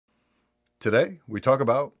Today, we talk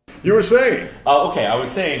about... You were saying... Okay, I was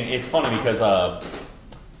saying it's funny because...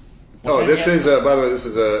 this is, by the way, this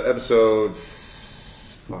is episode...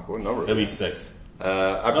 Fuck, what number? It'll be 6.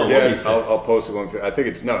 I forget. I'll post it one. I think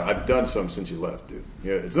it's... No, I've done some since you left, dude.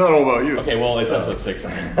 Yeah, it's not all about you. Okay, well, it sounds like 6 for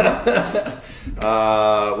me.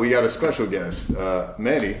 We got a special guest.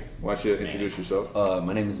 Manny, why don't you introduce yourself?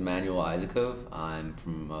 My name is Manuel Isakov. I'm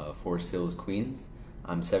from Forest Hills, Queens.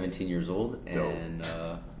 I'm 17 years old, and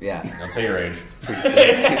yeah. Don't say your age. Pretty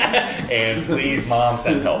sick. And please, Mom,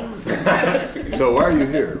 send help. So why are you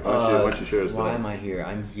here? Why don't you share us? Why am I here?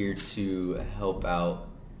 I'm here to help out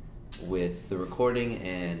with the recording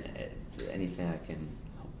and anything I can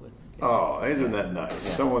help with. Oh, isn't that nice? Yeah.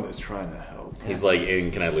 Someone that's trying to help. He's like,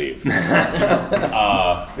 and can I leave? The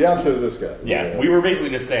opposite of this guy. Yeah, we were basically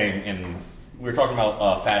just saying, and we were talking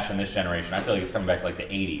about fashion this generation. I feel like it's coming back to like the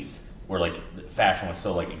 80s, where like fashion was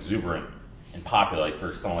so like exuberant and popular. Like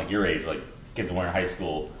for someone like your age, like kids wearing high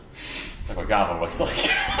school, like what Gotham looks like.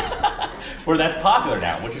 Where that's popular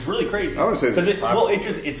now, which is really crazy. I would say because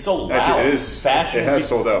it's so loud. Actually, it is. Fashion it has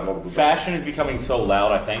sold out multiple times. Fashion is becoming so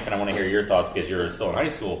loud, I think, and I want to hear your thoughts because you're still in high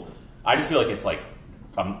school. I just feel like it's like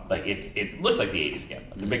it looks like the 80s again.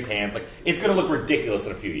 Like the big pants, like it's going to look ridiculous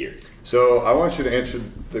in a few years. So I want you to answer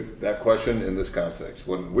that question in this context.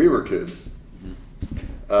 When we were kids,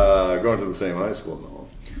 going to the same high school and all.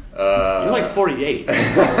 You're like 48.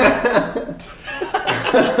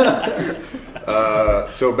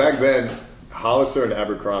 So back then, Hollister and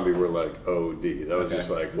Abercrombie were like OD. That was just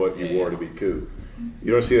like what you wore to be cool.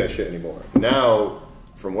 You don't see that shit anymore. Now,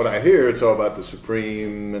 from what I hear, it's all about the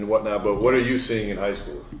Supreme and whatnot. But what are you seeing in high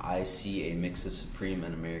school? I see a mix of Supreme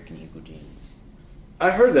and American Eagle jeans.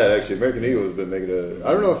 I heard that actually. American Eagle has been making a...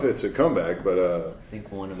 I don't know if it's a comeback, but... I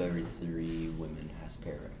think 1 of every 3 women has a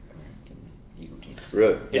pair of American Eagle jeans.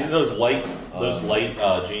 Really? Isn't those light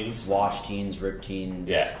jeans? Wash jeans, ripped jeans.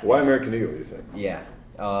 Yeah. Why American Eagle, do you think? Yeah.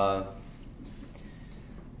 I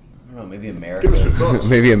don't know, maybe America. Give us your thoughts.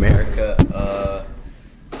 Maybe America.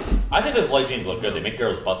 I think those light jeans look good. They make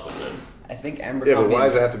girls' butts look good. I think Abercrombie... Yeah, but why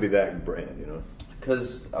does it have to be that brand, you know?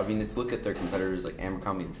 Because, I mean, if you look at their competitors like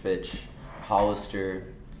Abercrombie and Fitch,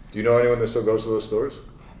 Hollister... Do you know anyone that still goes to those stores?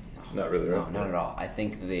 No. Not really, right? No, not at all. I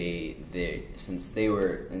think they since they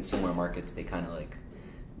were in similar markets, they kind of like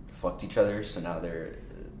fucked each other, so now they're...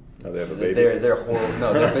 Now they have a baby? They're horrible.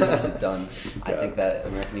 No, their business is done. I think that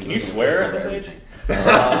American Eagle... Can you swear at this age?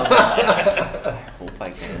 Hope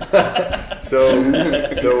I can.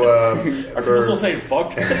 Are people still saying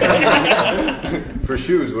fuck? For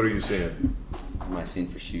shoes, what are you seeing? What am I seeing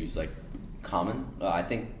for shoes? Like, common? I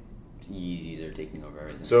think Yeezys are taking over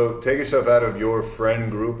everything. So take yourself out of your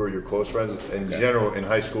friend group or your close friends in general in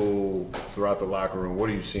high school, throughout the locker room.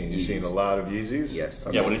 What are you seeing? You seeing a lot of Yeezys? Yes.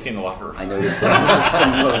 Yeah, what do you see in the locker room? I noticed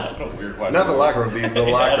that. That's a weird question. Not the locker room, the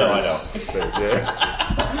locker room. I know. Space,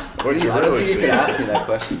 yeah. What you I don't really think you see? could ask me that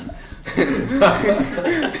question.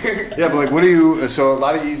 Yeah, but like, what are you? So a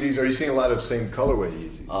lot of Yeezys. Are you seeing a lot of same colorway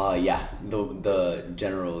Yeezys? Yeah, the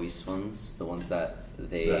General release ones, the ones that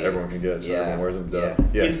That everyone can get, so everyone wears them. Yeah.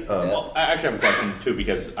 Yes. Well, I actually have a question too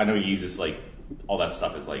because I know Yeezus, like all that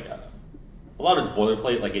stuff is like a lot of it's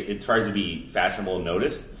boilerplate. Like it tries to be fashionable and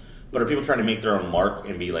noticed, but are people trying to make their own mark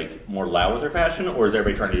and be like more loud with their fashion, or is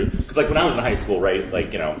everybody trying to do? Because like when I was in high school, right,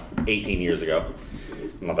 like 18 years ago,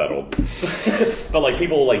 I'm not that old, but like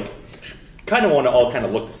people like kind of want to all kind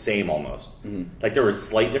of look the same almost. Mm-hmm. Like there were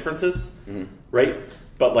slight differences, right?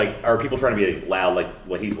 But like, are people trying to be like, loud like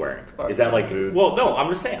what he's wearing? Is that like? Dude. Well, no. I'm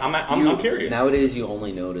just saying. I'm curious. Nowadays, you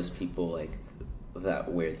only notice people like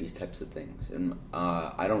that wear these types of things, and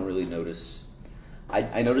I don't really notice.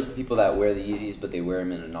 I notice the people that wear the Yeezys, but they wear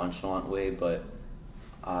them in a nonchalant way. But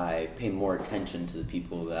I pay more attention to the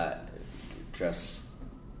people that dress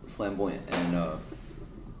flamboyant and.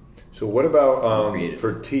 So what about creative.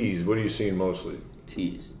 for tees? What are you seeing mostly?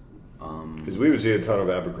 Tees. Because we would see a ton of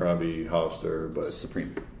Abercrombie, Hollister, but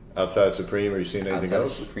Supreme. Outside of Supreme, are you seeing anything Outside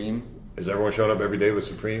else? of Supreme, Is everyone showing up every day with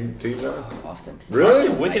Supreme tees now? often. Really? Aren't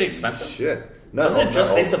they wicked expensive? Shit. Doesn't it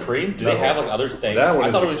just say all- Supreme? Do not they have all. like other things? That one I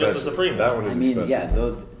is thought it was just a expensive. Supreme. That one is I mean,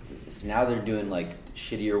 expensive. yeah. Now they're doing like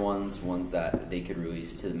shittier ones that they could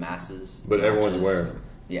release to the masses. But not everyone's just- wearing them.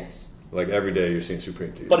 Yes. Like every day you're seeing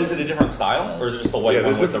Supreme tees. But is it a different style, or is it just the white yeah,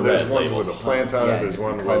 one there's with the different. There's red ones labels? with a plant on it. There's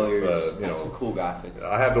one with colors, you know. cool graphics.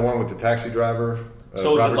 I have the one with the taxi driver.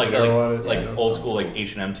 So is it Robert like De Niro on it. like Yeah. old school like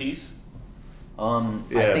H&M tees? I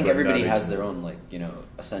Yeah, think but everybody not has H&M. their own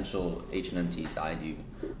essential H&M tees. I do.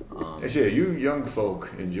 Yeah, you young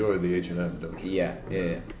folk enjoy the H&M, don't you?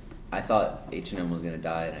 Yeah. I thought H&M was gonna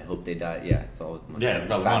die, and I hope they die. Yeah, it's all with money. Yeah, it's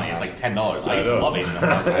about Fast money. It's fashion. like $10. I used to love H&M when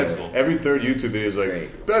I was in high school. Every third YouTube video is like,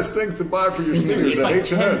 Great. best things to buy for your sneakers It's at like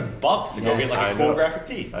H&M. $10 to go get like I a cool know. graphic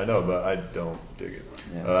tee. I know, but I don't dig it.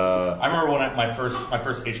 Yeah. I remember when my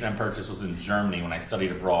first H&M purchase was in Germany when I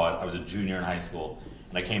studied abroad. I was a junior in high school,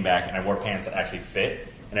 and I came back and I wore pants that actually fit,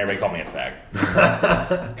 and everybody called me a fag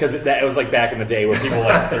because it was like back in the day where people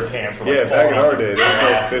like their pants were like Yeah, back in falling our off day, their there was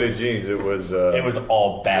no asses. fitted jeans. It was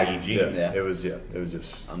all baggy jeans. Yeah, Yeah. it was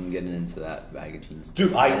just. I'm getting into that bag of jeans.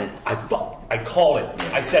 Dude, I called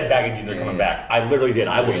it. I said baggy jeans are coming back. I literally did.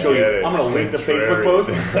 I will show you. Yeah, I'm going to link the contrary. Facebook post.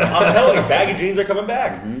 I'm telling you, baggy jeans are coming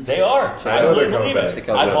back. They are. I know they're really coming believe back. it. Check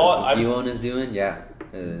I out bought. what I, Yuon is doing. Yeah.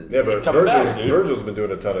 Yeah, but It's coming back, dude. Virgil's been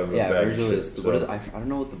doing a ton of Yeah, baggy Virgil shit, is. so- What are the, I don't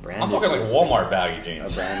know what the brand I'm is. talking but like it's Walmart baggy a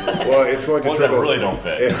jeans. brand. Well, it's going to Ones that trickle. really don't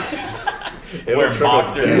fit. It'll Wearing trickle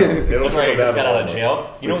boxers. down. It'll Look like trickle I just down got out to of Walmart.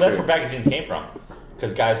 jail. You know, For that's sure. where baggy jeans came from.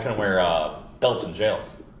 Because guys couldn't wear belts in jail.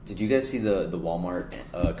 Did you guys see the Walmart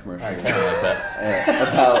commercial? I kind of like that.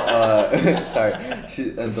 About sorry,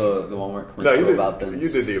 the Walmart No, commercial you about did. the You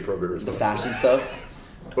did the appropriate the response. fashion stuff.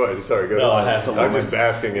 But sorry, go No, I ahead. have- So I'm just Walmart's-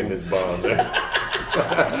 basking in his bomb there.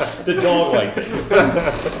 The dog liked it.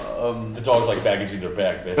 The dog's like baggy jeans are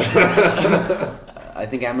back, bitch. I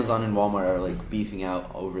think Amazon and Walmart are like beefing out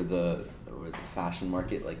over the fashion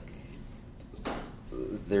market. Like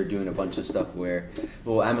they're doing a bunch of stuff where,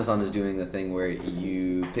 well, Amazon is doing a thing where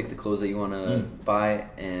you pick the clothes that you want to buy,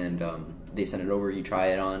 and they send it over. You try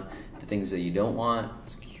it on. The things that you don't want,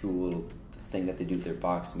 it's a cool little thing that they do with their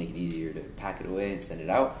box to make it easier to pack it away and send it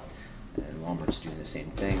out. And Walmart's doing the same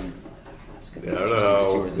thing. It's gonna be Yeah, I don't interesting to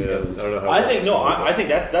see know. where this Yeah, goes. I don't know how. I think I think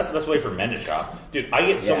that's the best way for men to shop, dude. I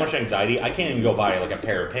get so Yeah. much anxiety. I can't even go buy like a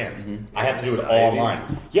pair of pants. I have to do it all Anxiety?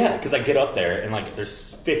 online. Yeah, because I get up there and like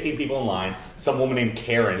there's 15 people in line. Some woman named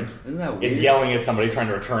Karen Isn't that is weird? yelling at somebody trying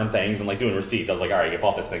to return things and like doing receipts. I was like, all right, I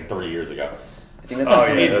bought this thing 3 years ago. I think that's Oh, like-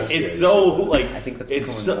 yeah. It's that's- it's yeah, so you said that. like I think that's it's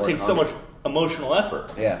becoming so, more takes so common. much emotional effort.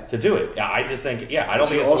 Yeah. To do it. Yeah, I just think I don't But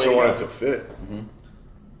think you it's the also way want to it go. to fit.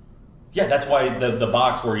 Yeah, that's why the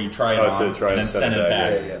box where you try it Oh, on to try and then and send it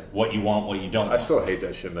back. Yeah. What you want, what you don't. I want. still hate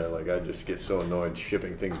that shit, man. Like, I just get so annoyed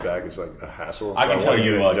shipping things back. It's like a hassle. I can So tell wanna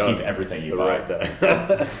you, get it done keep everything you the buy. right day.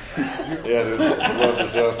 Yeah, dude, I love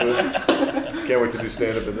this outfit. Can't wait to do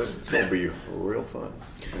stand up in this. It's going to be real fun.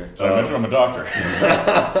 So I mentioned I'm a doctor.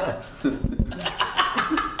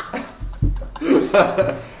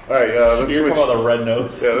 All right, let's You're switch. talking about the red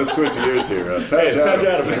nose. Yeah, let's switch gears here. Hey, Patch it's Patch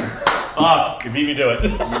Adams. Adams. You beat me to it.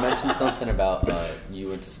 You mentioned something about you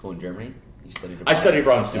went to school in Germany. You studied abroad. I studied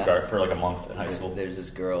abroad in Yeah. Stuttgart for like a month in high There's- school. There's this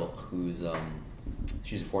girl who's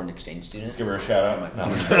she's a foreign exchange student. Let's give her a shout Oh my out.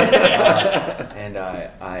 God. No. And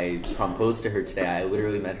I proposed to her today. I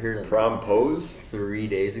literally met her like Prom pose? 3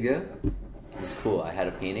 days ago. It was cool. I had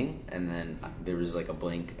a painting, and then there was like a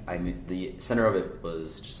blank. The center of it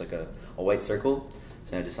was just like a white circle.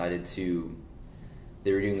 So I decided to.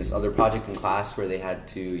 They were doing this other project in class where they had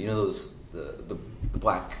to, you know, those the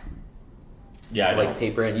black Yeah, I know. like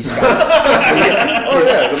paper, and you scratch. Oh,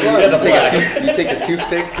 yeah, the Yeah, the You black. take a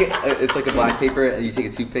toothpick. It's like a black paper, and you take a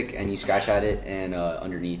toothpick and you scratch at it, and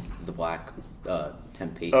underneath the black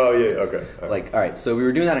temp page. Oh, yeah, okay. All right. Like, all right, so we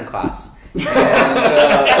were doing that in class. And,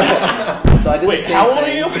 so I did Wait, the same how old are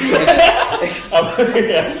thing. you?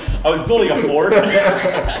 I was building a fort.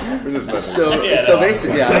 We're just messing. So, Yeah, so no.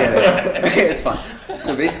 basically, yeah, it's fine.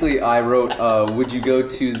 So basically, I wrote, "Would you go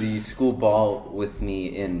to the school ball with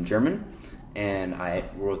me in German?" And I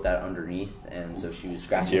wrote that underneath, and so she was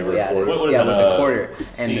scratching You away at it. recorded? What is Yeah, it, with the quarter.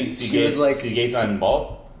 And C she was like, C Gates on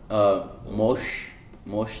ball.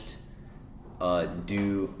 Most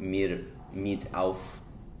du mit auf.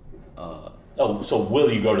 Oh, so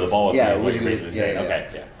will you go to the ball with Yeah, me? Is what would you're you- basically saying. Okay,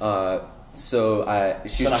 yeah. So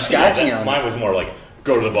she was But scratching yeah, on mine was more like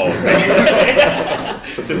go to the ball with me.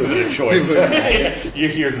 This isn't a choice.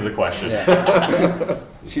 Yours is a question. Yeah.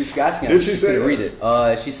 She was scratching on Did it. she say couldn't read yes?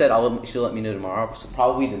 it. She said she'll let me know tomorrow. So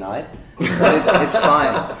probably denied. But it's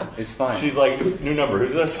fine. It's fine. She's like, new number.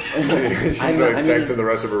 Who's this? She's I like mean- texting the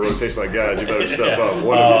rest of her rotation, like, guys, you better step up.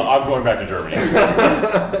 One of you. I'm going back to Germany.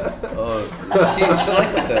 She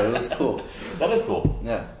liked it though. It was cool. That is cool.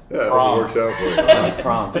 Yeah. Yeah, it Prom. works out for you.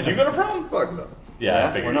 Prom. Did you go to prom? Fuck no. Yeah, Yeah,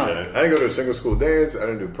 I figured or you not? didn't. I didn't go to a single school dance. I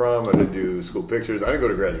didn't do prom. I didn't do school pictures. I didn't go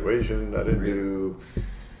to graduation. I didn't do...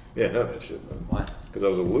 Yeah, none of that shit, man. Why? Because I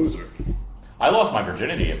was a loser. I lost my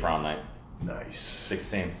virginity at prom night. Nice.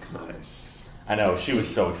 16. Nice. I know, she was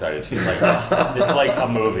so excited. She's like, this is like a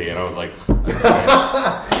movie. And I was like,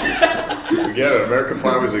 You get it. American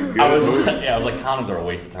Pie was a good I was movie. yeah, I was like, condoms are a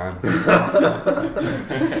waste of time.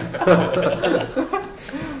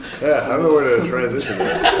 Yeah, I don't know where to transition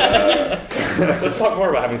there. Let's talk more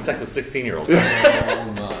about having sex with 16-year-olds.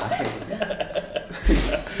 Oh my.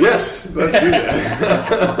 Yes, let's do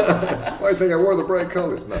that. Why do you think I wore the bright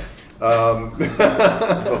colors? No.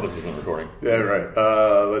 I hope this isn't recording. Yeah, right.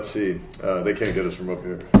 Let's see. They can't get us from up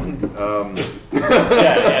here.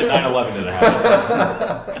 Yeah, 9/11 didn't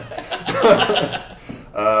happen.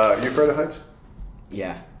 You afraid of heights?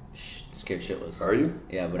 Yeah. Scared shitless. Are you?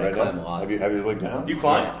 Yeah, but Right I climb now? a lot. Have you looked down? You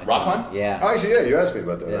climb? Yeah, I Rock climb. climb? Yeah. Oh, actually, yeah, you asked me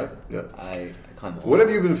about that, Yeah. right? Yeah. I climb a lot. What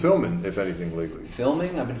have you been filming, if anything, lately?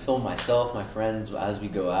 Filming? I've been filming myself, my friends, as we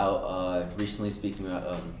go out. Recently, speaking about,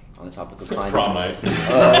 on the topic of climbing. Prom night.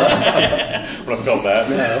 I'm gonna film that.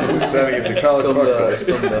 Sending it to College From, Fuck the, Fest.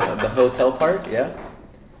 from the hotel part, yeah.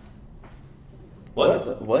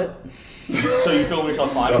 What? What? So you film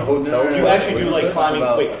yourself climbing? The hotel You part? actually What do is like that? climbing?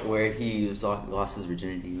 About Wait, where he lost his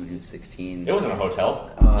virginity when he was 16. it wasn't a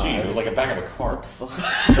hotel. Uh, Jeez, it was like a back of a car.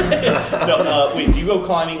 No, wait. Do you go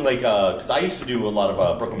climbing like? Because I used to do a lot of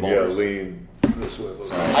Brooklyn You gotta boulders. lean this way. a little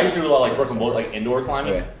bit. I used to do a lot of like Brooklyn boulders, like indoor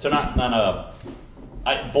climbing. Okay. So not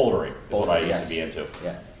bouldering is what I used Yes. to be into.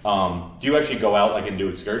 Yeah. Do you actually go out like and do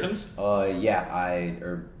excursions? Yeah, I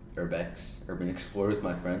urban explore with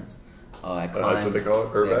my friends. I climb. That's what they call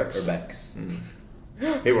it? Urbex? Yeah, urbex.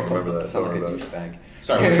 He won't remember that. Sound Don't like a worry about it. douchebag.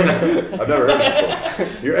 Sorry. I've never heard it before.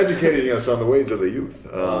 You're educating us on the ways of the youth.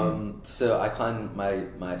 So I climbed.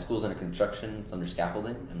 My school's under construction. It's under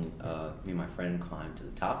scaffolding, and me and my friend climbed to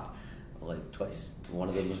the top, like twice. One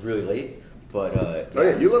of them was really late, but Oh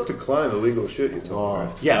yeah, you love to climb illegal shit. You told me.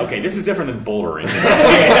 Right? Yeah. Okay. This is different than bouldering. This is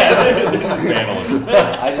vandalism.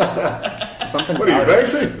 I just something. What are you, about it.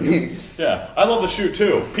 Banksy? Yeah, I love to shoot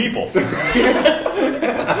too. People.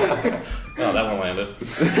 Oh, that one landed.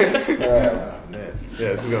 Oh man, yeah,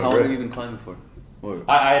 this is How going long have you great. been climbing for? Or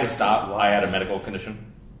I had to stop. I had a medical condition.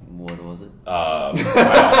 what was it?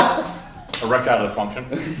 Erectile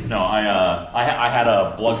dysfunction. No, I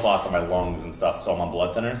had blood clots on my lungs and stuff, so I'm on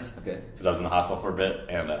blood thinners. Okay. Because I was in the hospital for a bit,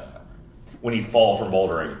 and when you fall from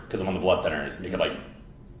bouldering, because I'm on the blood thinners, it could like,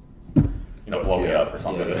 blow me up or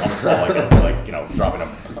something. Yeah. Almost felt like dropping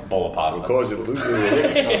a bowl of pasta. Will cause you to lose your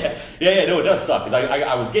release. yeah, no, it does suck because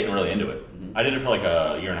I was getting really into it. I did it for like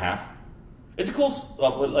a year and a half. It's a cool,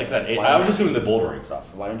 like I said, I was just doing the bouldering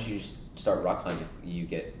stuff. Why don't you just start rock climbing? You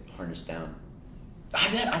get harnessed down. I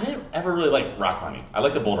didn't ever really like rock climbing. I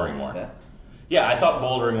like the bouldering more. Yeah. Yeah, I thought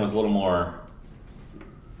bouldering was a little more.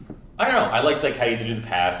 I don't know. I liked like how you do the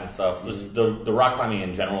pass and stuff. Just the rock climbing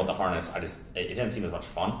in general with the harness. It didn't seem as much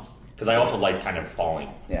fun because I also like kind of falling.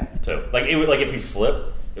 Yeah. Too. Like it was like if you slip,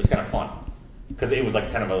 it was kind of fun because it was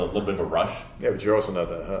like kind of a little bit of a rush. Yeah, but you're also not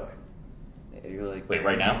that high. You're like Wait,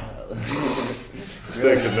 right now?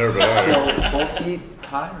 Stakes and nerve, aren't you? 12 feet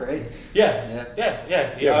high, right? Yeah. Yeah,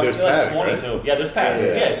 but there's I feel like padding, 22. right? Yeah, there's pads.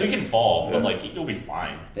 Yeah. Yeah, so you can fall, but Yeah. like you'll be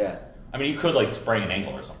fine. Yeah. I mean, you could like sprain an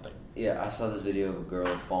ankle or something. Yeah, I saw this video of a girl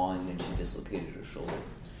falling and she dislocated her shoulder.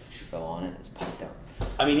 She fell on it, it's popped out.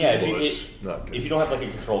 I mean, yeah, Bush. Not good. if you don't have like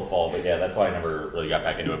a controlled fall, but yeah, that's why I never really got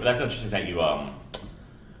back into it. But that's interesting that you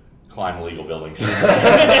climb illegal buildings. Did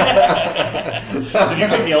you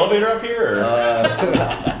take the elevator up here? Or?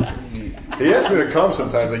 He asked me to come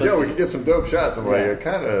sometimes. Like, yo, we can get some dope shots. I'm like, I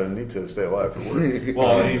kind of need to stay alive for work.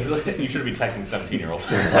 Well, you shouldn't be texting 17-year-olds.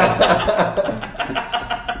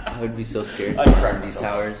 I would be so scared I'd to crack climb these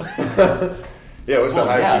myself. towers. Yeah, what's the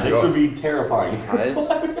highest yeah, you this go? would be terrifying. Highest?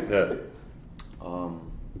 Yeah.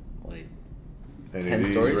 Like Any 10 of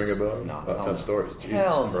these stories? ring a bell? No, Oh, hell 10 no. stories. Jesus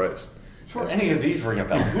Hell no. Christ. Sure, any of these ring a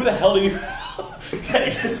bell. Who the hell do you? Can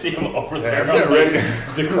you just see him over there? I'm getting ready.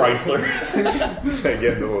 The Chrysler.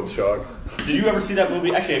 Getting a little chalk. Did you ever see that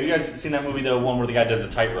movie? Actually, have you guys seen that movie, the one where the guy does a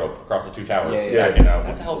tightrope across the two towers? Yeah. Back in,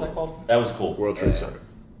 what the hell is that called? That was cool. World Trade Center.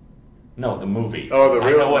 No, the movie. Oh, the I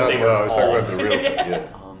real? know what No, they no, were I was talking called. about the real thing. Yeah.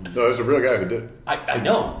 No, there's a real guy who did it. I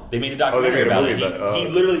know. They made a Oh, they documentary made a about movie it. about- He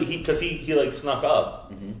literally, because he like snuck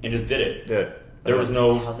up and just did it. Yeah. There was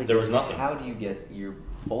nothing. How do you get your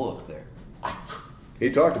pole up there? He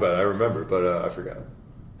talked about it, I remember, but I forgot.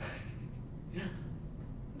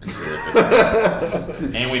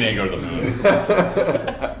 And we didn't go to the moon.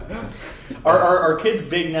 Are kids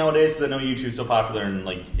big nowadays? 'Cause I know YouTube's so popular and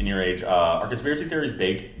like in your age. Are conspiracy theories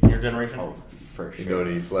big in your generation? Oh, for You sure. know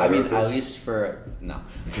any flat I mean, earthers? at least for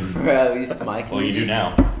at least my community. Well, you do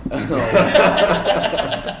now.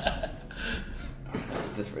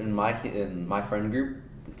 In my friend group,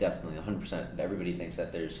 definitely 100%. Everybody thinks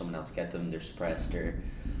that there's someone out to get them. They're suppressed or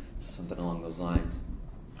something along those lines.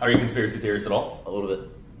 Are you conspiracy theorists at all? A little bit.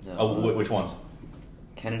 Oh, which ones?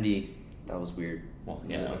 Kennedy, that was weird. Well,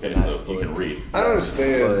 yeah, okay, so you can read. I don't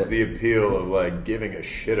understand the appeal of like giving a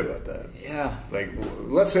shit about that. Yeah. Like,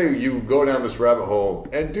 let's say you go down this rabbit hole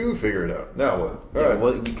and do figure it out. Now what? All right,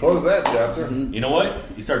 well, close that chapter. You know what?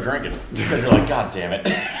 You start drinking because you're like, God damn it.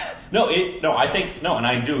 I think and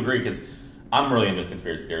I do agree because I'm really into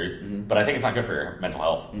conspiracy theories, but I think it's not good for your mental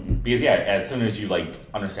health because as soon as you like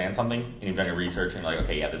understand something and you've done your research and you're like,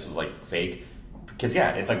 okay, yeah, this was like fake. Because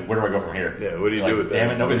it's like, where do I go from here? Yeah, what do you do with that?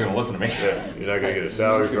 Damn it, nobody's going to listen to me. Yeah, you're not going to get a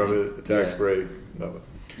salary from it, a tax break, nothing.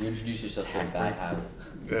 You introduce yourself to a bad habit.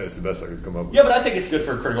 Yeah, it's the best I could come up with. Yeah, but I think it's good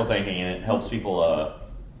for critical thinking and it helps people.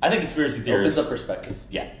 I think conspiracy theories opens up perspective.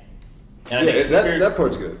 Yeah, and I think that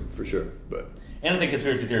part's good for sure. And I think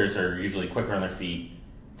conspiracy theorists are usually quicker on their feet.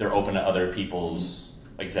 They're open to other people's,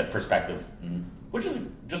 like I said, perspective, which is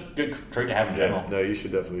just a good trait to have in general. No, you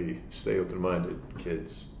should definitely stay open-minded,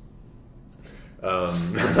 kids. What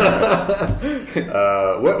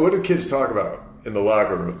do kids talk about in the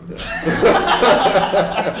locker room?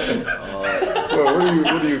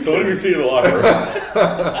 What do you? So what do you see in the locker room?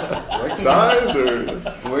 Like size or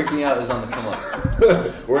working out is on the come up.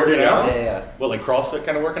 Working out? Yeah. What, like CrossFit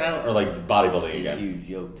kind of working out, or like bodybuilding again? Huge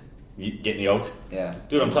yoked. Getting yoked? Yeah.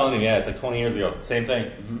 Dude, I'm telling you, it's like 20 years ago. Same thing.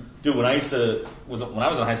 Dude, when I was in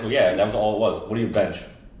high school, that was all it was. What do you bench?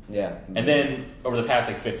 Yeah. And then over the past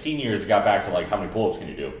like 15 years, it got back to like how many pull-ups can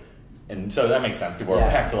you do? And so that makes sense. People are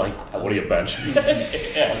back to like, what do you bench?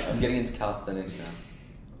 I'm getting into calisthenics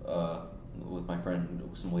now. With my friend,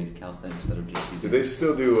 some weighted calisthenics instead of just using. Do they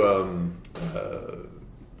still do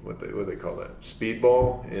what they call that?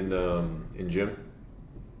 Speedball in gym?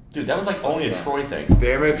 Dude, that was like only a Troy thing.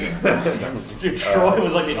 Damn it! Dude, Troy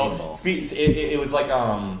was like the old speed. It was like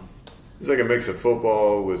It's like a mix of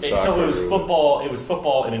football with soccer. So it was football. It was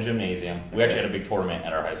football in a gymnasium. We actually had a big tournament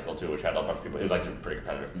at our high school too, which had a bunch of people. It was actually pretty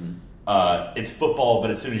competitive. It's football,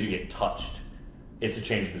 but as soon as you get touched, it's a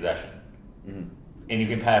change possession, and you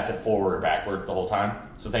can pass it forward or backward the whole time.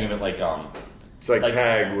 So think of it like it's like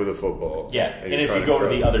tag with a football. Yeah, and if you go to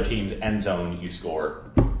the other team's end zone, you score.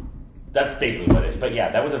 That's basically what it is. But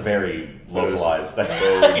yeah, that was a very localized thing.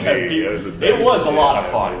 It was a lot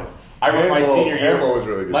of fun. Yeah. I remember my senior year. Was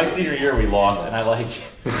really good. My senior year, we lost, and I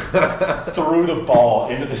threw the ball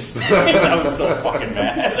into the stands. I was so fucking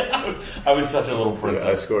mad. I was such a little princess.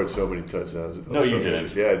 Yeah, I scored so many touchdowns. No, you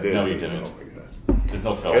didn't. Yeah, I did. No, you didn't. Oh my god. There's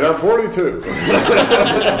no film. And I'm 42.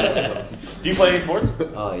 Do you play any sports?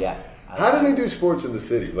 Oh yeah. How do they do sports in the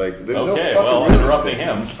city? Like, there's no fucking well, real interrupting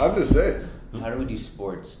estate. him. I'm just saying. How do we do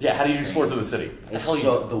sports? Yeah, how do you do sports in the city?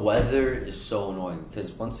 The weather is so annoying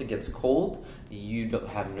because once it gets cold, you don't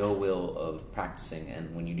have no will of practicing,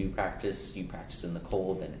 and when you do practice, you practice in the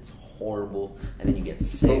cold, and it's horrible, and then you get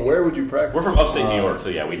sick. But where would you practice? We're from upstate New York, so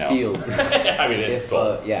yeah, we know. Fields. I mean, it's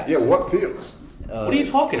cold. Yeah, what fields? What are you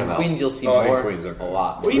talking about? Queens, you'll see in more. Queens, okay. A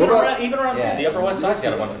lot. Well, even around the Upper West Side,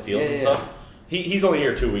 got a bunch of fields and yeah. stuff. He's only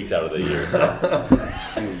here 2 weeks out of the year, so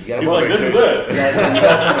Dude, you gotta he's like, this is good. You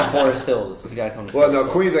gotta come to Forest Hills. You gotta come to Well, no,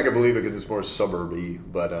 Forest Queens I can believe it because it's more suburby,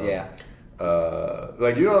 but Yeah.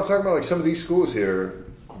 Like you know what I'm talking about? Like some of these schools here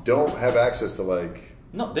don't have access to like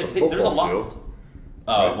No, a there's football a lot. field.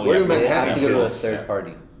 yeah, What do They Manhattan have to go to a kids? third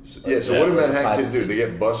party. Yeah, so what do Manhattan private kids do? team. They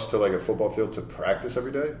get bused to like a football field to practice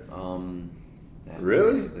every day? Yeah,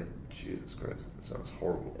 Really? basically. Jesus Christ, that sounds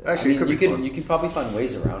horrible. I Actually, mean, it could be fun. you can probably find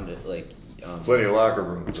ways around it, like. Plenty of locker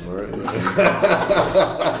rooms, am I right?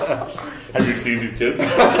 Have you seen these kids?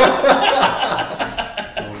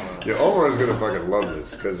 Yeah, Omar is gonna fucking love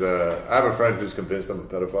this because I have a friend who's convinced I'm a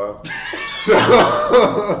pedophile.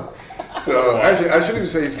 So actually, I shouldn't even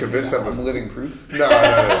say he's convinced I'm a. I'm living proof. No.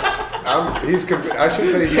 I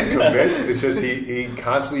shouldn't say he's convinced. It's just he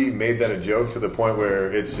constantly made that a joke to the point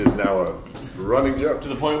where it's just now a running joke. To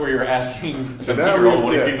the point where you're asking the So now 2-year-old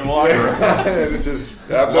what he sees in the locker room. and it's just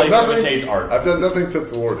I've Life done nothing. imitates art. I've done nothing to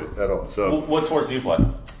thwart it at all. So What sports do you play?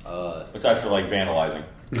 Besides for like vandalizing.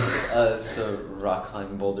 So rock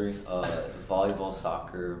climbing, bouldering, volleyball,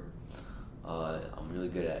 soccer. I'm really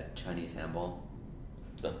good at Chinese handball.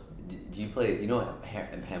 Do you play? You know what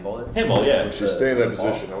handball is? Handball, yeah. if you stay in that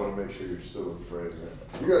position, I want to make sure you're still in frame.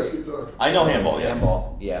 You guys keep talking. I know handball, yes.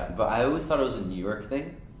 Handball, yeah. But I always thought it was a New York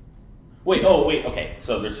thing. Wait, okay.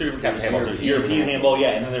 So there's two different types of handballs. There's European handball,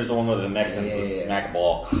 yeah, and then there's the one where the Mexicans just smack a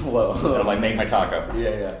ball. Whoa. That'll like make my taco.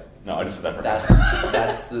 Yeah. No, I just said that for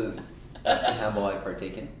That's the handball I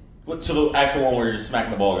partake in. So the actual one where you're just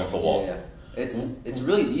smacking the ball against the wall. Yeah. It's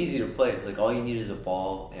really easy to play. Like all you need is a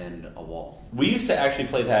ball and a wall. We used to actually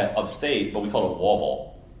play that upstate, but we called it wall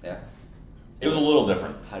ball. Yeah. It was a little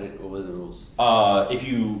different. What were the rules?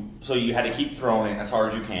 So you had to keep throwing it as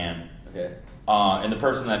hard as you can. Okay. And the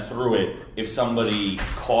person that threw it, if somebody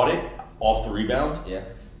caught it, off the rebound,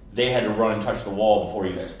 they had to run and touch the wall before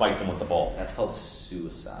you spiked them with the ball. That's called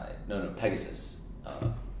suicide. No, Pegasus.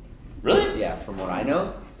 Really? Yeah, from what I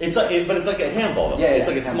know. It's like, but it's like a handball. Though. Yeah, it's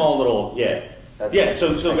like a small little,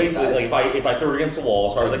 So basically, like if I throw it against the wall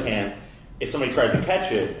as hard as I can, if somebody tries to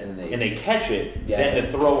catch it and they catch it, then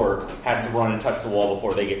the thrower has to run and touch the wall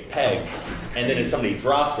before they get pegged. And then if somebody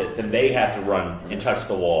drops it, then they have to run and touch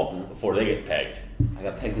the wall before they get pegged. I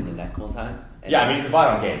got pegged in the neck one time. Yeah, I mean it's a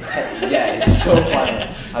violent game. Yeah, it's so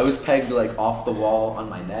violent. I was pegged like off the wall on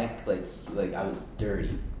my neck, like I was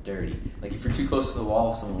dirty. Like if you're too close to the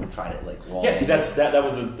wall, someone would try to like wall. Yeah, because that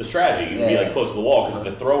was the strategy. You'd be like close to the wall because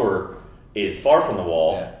if the thrower is far from the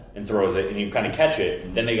wall and throws it, and you kind of catch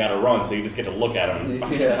it, then they got to run. So you just get to look at them,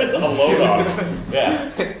 unload on them. Yeah.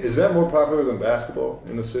 Is that more popular than basketball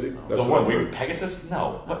in the city? The one we were Pegasus?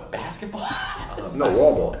 No. What basketball? No,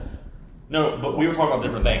 wall ball. No, but we were talking about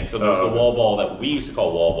different things. So there's the wall ball that we used to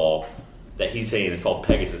call wall ball that he's saying is called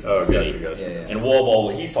Pegasus in the city. Gotcha. And wall ball,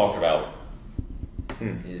 what he's talking about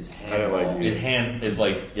is handball. His hand is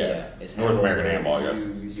like it's North American handball, I guess.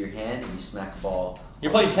 You use your hand and you smack the ball.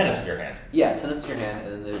 You're playing tennis with your hand. Yeah, tennis with your hand,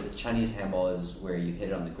 and then the Chinese handball is where you hit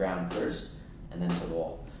it on the ground first and then to the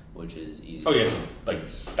wall, which is easy. Oh, yeah, like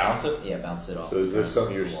bounce it? Yeah, bounce it off. So is this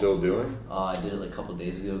something you're still doing? I did it like a couple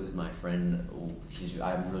days ago because my friend,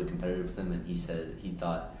 I'm really competitive with him, and he said he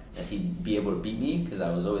thought that he'd be able to beat me because I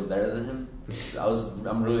was always better than him.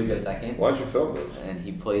 I'm really good at that game. Why don't you film those? And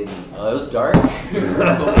he played me. It was dark.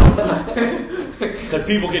 Because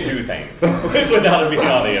people can do things without it being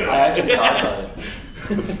on the internet. I actually thought about it.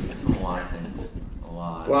 A lot of things. A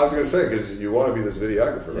lot. Well, I was going to say, because you want to be this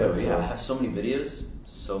videographer, right? Yeah, I have so many videos.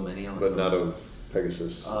 So many on my But phone. not of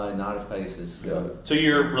Pegasus. Not of Pegasus. No. So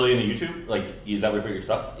you're really into YouTube? Like, is that where you put your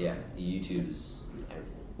stuff? Yeah, YouTube is everything.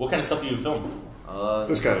 What kind of stuff do you film?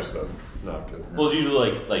 This kind of stuff. Not good. Well,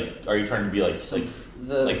 usually, like, are you trying to be like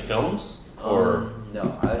films? Or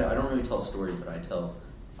no, I don't really tell stories, but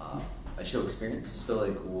I show experience. So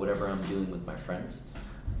like whatever I'm doing with my friends,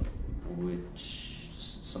 which is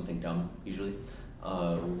something dumb usually,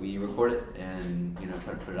 we record it and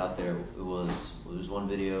try to put it out there. It was one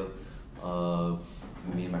video of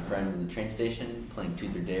me and my friends in the train station playing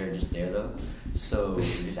Truth or Dare, just Dare though. So we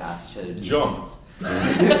just asked each other to do jump. things.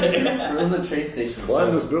 We're in the train station.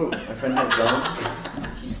 Climb this building. My friend had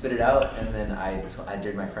gum. He spit it out, and then I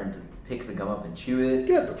dared my friend to pick the gum up and chew it.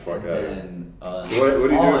 Get the fuck out of here. What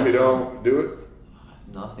do you do if you don't do it?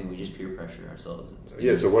 Nothing. We just peer pressure ourselves.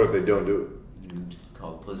 Yeah, so what if they don't do it?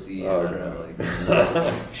 Called pussy. Oh, I don't know,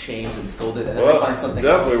 like shamed and scolded, and then well, find something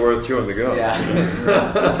definitely else. Worth chewing the gum. Yeah.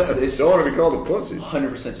 It's don't want to be called a pussy.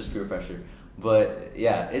 100% just peer pressure. But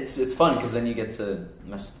yeah, it's fun because then you get to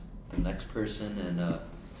mess with the next person and.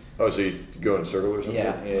 Oh, so you go in a circle or something?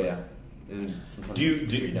 Yeah. Do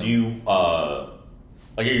you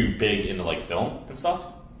like, are you big into like film and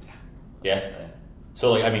stuff? Yeah.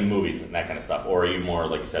 So like, I mean, movies and that kind of stuff, or are you more,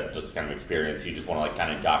 like you said, just kind of experience? You just want to like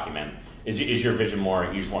kind of document. Is your vision more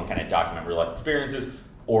you just want to kind of document real life experiences,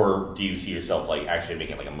 or do you see yourself like actually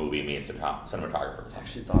making like a movie and being a cinematographer? I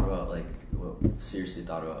actually thought about seriously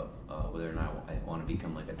thought about whether or not I want to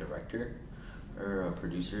become like a director or a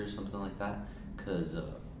producer or something like that, because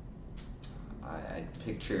I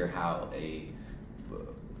picture how a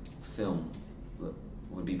film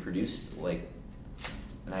would be produced, like,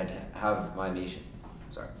 and I'd have my nation.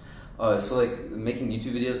 Sorry. So like making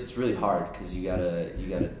YouTube videos, it's really hard because you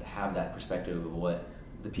gotta have that perspective of what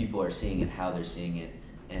the people are seeing and how they're seeing it,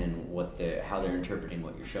 and how they're interpreting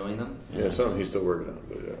what you're showing them. Yeah, something he's still working on,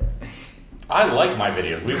 but yeah. I like my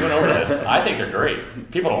videos. We went over this. I think they're great.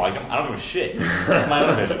 People don't like them. I don't give a shit. That's my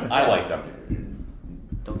own vision. I like them.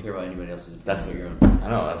 Don't care about anybody else's. That's your own. I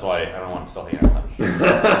know. That's why I don't want to still hang out with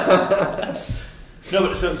them. No,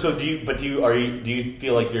 but so do you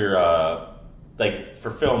feel like you're like for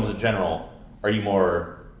films in general? Are you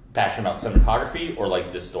more passionate about cinematography or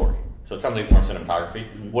like this story? So it sounds like more cinematography.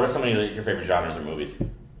 Mm-hmm. What are some of your favorite genres or movies? My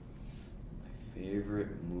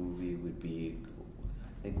favorite movie would be,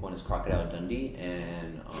 I think one is Crocodile Dundee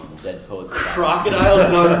and Dead Poets Society. Crocodile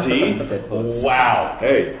Dundee? Dead Poets. Wow.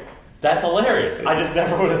 Hey. That's hilarious. I just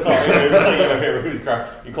never would have thought you were my favorite movie.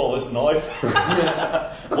 You call this knife?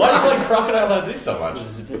 Why do you like Crocodile Dundee so much?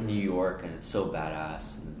 It's in New York and it's so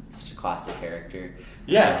badass and it's such a classic character.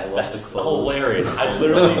 Yeah, that's hilarious. I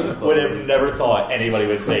literally would have never thought anybody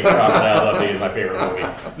would say Crocodile Dundee is my favorite movie.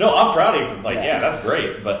 No, I'm proud of you. Like, yeah, that's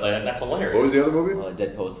great, but that's hilarious. What was the other movie?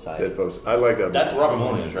 Dead Poets Society. Dead Poets. I like that. That's Robin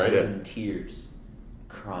Williams, right? I was in tears,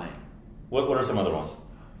 crying. What are some other ones?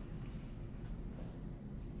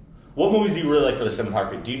 What movies do you really like for the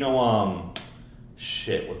cinematography? Do you know,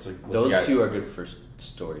 what's the Those guy? two are good for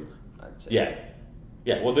story. I'd say.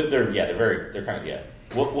 Yeah. Well, they're kind of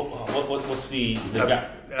What's the guy?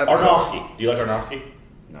 Avatar. Aronofsky? Do you like Aronofsky?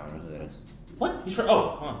 No, I don't know who that is. What? He's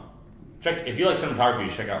from check if you like cinematography, you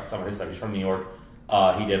should check out some of his stuff. He's from New York.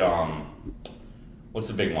 He did what's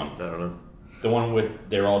the big one? I don't know. The one with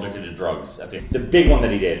they're all addicted to drugs. I think the big one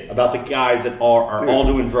that he did about the guys that are all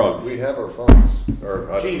doing drugs. We have our phones.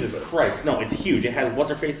 Jesus Christ! No, it's huge. It has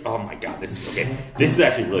what's her face? Oh my God! This is okay. This is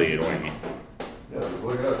actually really annoying me. Yeah,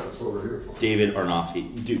 look it up. That's what we're here for. David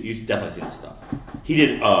Aronofsky, dude, you've definitely seen this stuff. He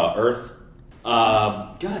did Earth.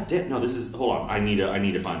 God damn! No, this is. Hold on. I need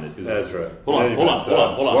to find this. That's right. Hold on.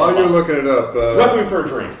 While you're looking it up, Requiem for a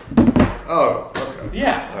Dream. Oh, okay.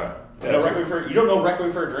 Yeah. All right. You don't know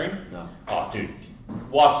Requiem for a Dream? No. Oh, dude,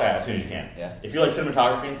 watch that as soon as you can. Yeah. If you like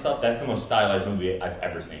cinematography and stuff, that's the most stylized movie I've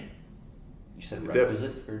ever seen. You said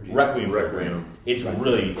Requisite for Dream? Requiem for a Dream. It's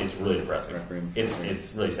really depressing. Requiem.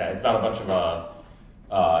 It's really sad. It's about a bunch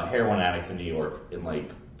of heroin addicts in New York in like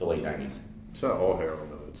the late 90s. It's not all heroin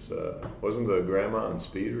though. It's wasn't the grandma on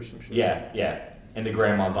speed or some shit? Yeah. And the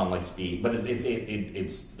grandma's on like speed, but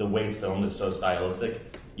it's the way it's filmed is so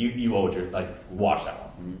stylistic. You owe it to watch that one.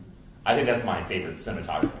 Mm-hmm. I think that's my favorite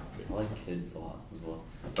cinematography. I like Kids a lot as well.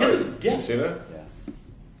 Kids is You seen that? Yeah.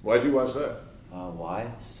 Why'd you watch that? Why?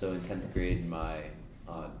 So in 10th grade, my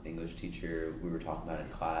English teacher, we were talking about it in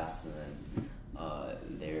class, and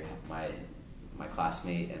then my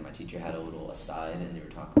classmate and my teacher had a little aside, and they were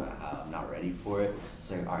talking about how I'm not ready for it.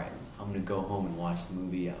 So like, all right, I'm gonna go home and watch the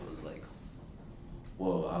movie. I was like,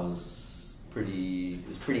 whoa, it was pretty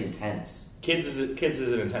intense. Kids is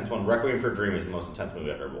an intense one. Requiem for a Dream is the most intense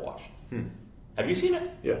movie I've ever watched. Have you seen it?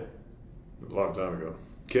 Yeah, a long time ago.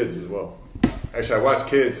 Kids as well. Actually, I watched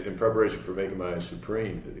Kids in preparation for making my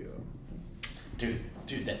Supreme video. Dude,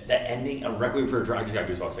 that ending of Requiem for a Dream, I just got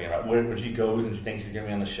goosebumps thinking about when she goes and she thinks she's gonna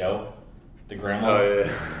be on the show. The grandma. Oh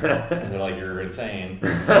yeah. And they're like, "You're insane."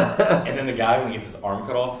 And then the guy when he gets his arm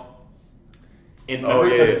cut off. And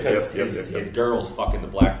because his girl's fucking the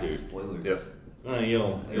black dude. Spoilers. Yep.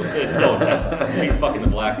 You'll say it's still intense. She's fucking the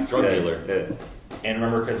black drug dealer. Yeah. And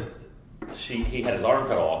remember, because he had his arm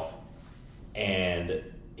cut off, and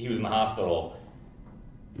he was in the hospital.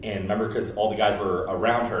 And remember, because all the guys were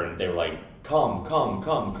around her, and they were like, "Come,"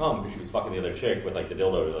 because she was fucking the other chick with like the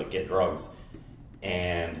dildo to like get drugs.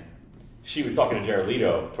 And she was talking to Jared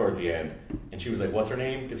Leto towards the end, and she was like, "What's her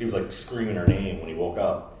name?" Because he was like screaming her name when he woke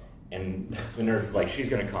up. And the nurse was like, she's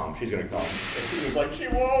gonna come. And she was like, she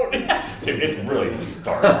won't. Dude, it's really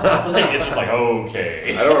dark. It's just like,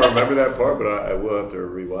 okay. I don't remember that part, but I will have to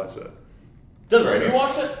rewatch that. Doesn't matter. Have you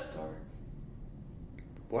watched it? Dark.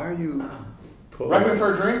 Why are you pulling? Requiem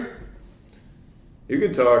for a Dream? You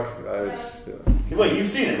can talk. Wait, you've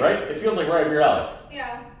seen it, right? It feels like right up your alley.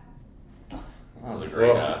 Yeah. That was a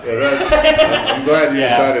great shot. Yeah, I'm glad you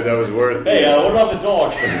decided that was worth it. Hey, what about the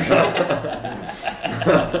dog?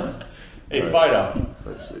 Hey, Fido.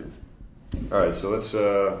 Let's see. All right, so let's.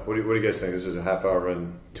 What do you guys think? This is a half hour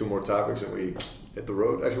and 2 more topics, and we hit the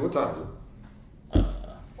road. Actually, what time is it?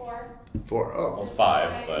 4. 4. Oh, Well,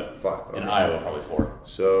 5, but 5. Okay. in Iowa, probably 4.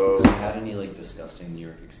 So Have you had any like disgusting New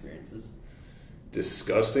York experiences?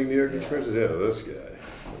 disgusting New York experiences. Yeah, this guy.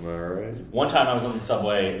 Am I right? One time I was on the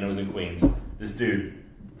subway, and it was in Queens. This dude,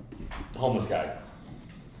 homeless guy.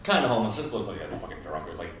 Kind of homeless, just looked like a fucking drunk.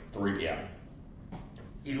 It was like 3 p.m.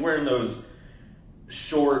 He's wearing those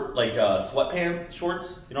short, like, sweatpants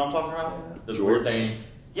shorts. You know what I'm talking about? Yeah. Those weird Shorts? things.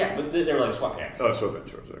 Yeah, but they were like sweatpants. Oh, sweatband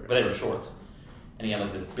shorts. Okay. But they were shorts. And he had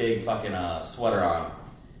like this big fucking sweater on.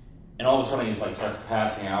 And all of a sudden he's like starts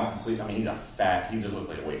passing out and sleeping. I mean, he just looks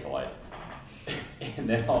like a waste of life. And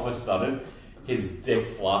then all of a sudden, his dick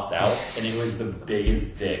flopped out, and it was the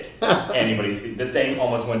biggest dick anybody's seen. The thing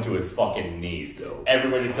almost went to his fucking knees.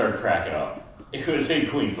 Everybody started cracking up. It was in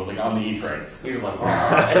Queens, so like on the E-train. He was like,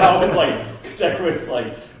 and I was like, because everybody's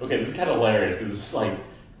like, okay, this is kind of hilarious because it's like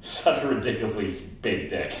such a ridiculously big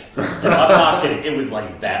dick. I'm not kidding. It was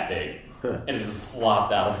like that big, and it just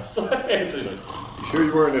flopped out of his sweatpants. He's like, You sure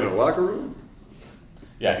you weren't in a locker room?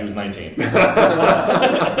 yeah, he was 19.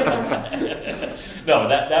 No,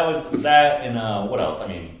 that was that, and what else? I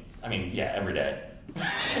mean, yeah, every day.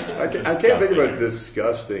 I can't think of a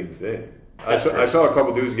disgusting thing. I saw a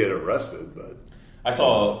couple dudes get arrested, but I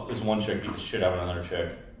saw this one chick beat the shit out of another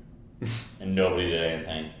chick, and nobody did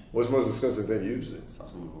anything. what's the most disgusting thing you've seen? Saw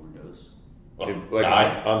someone overdose. Well, Like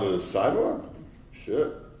died. on the sidewalk?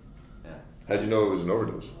 Shit. Yeah. How'd you know it was an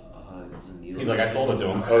overdose? It was a needle. He's like, I sold it to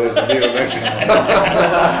him. Oh, there's a needle next to it.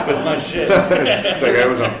 That's my shit. It's like I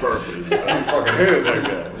was on purpose. I fucking hated that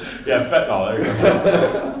guy. Yeah, fentanyl. There you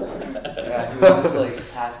go. Yeah, he was just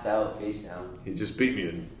like passed out, face down. He just beat me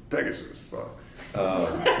in Pegasus. Fuck.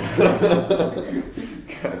 God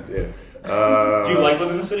damn. Do you like living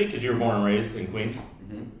in the city? Because you were born and raised in Queens.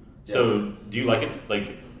 Mm-hmm. Yeah. So do you like it?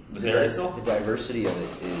 Like this area still? The diversity of it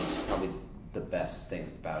is probably the best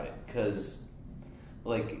thing about it. Because,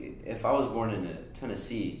 like, if I was born in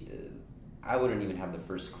Tennessee, I wouldn't even have the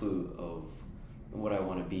first clue of what I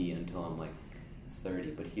want to be until I'm like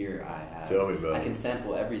 30. But here I have. Tell me about I it. can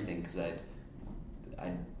sample everything because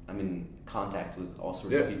I'm in contact with all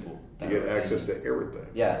sorts of people. You get access to everything.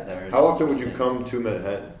 Yeah. How often would you come to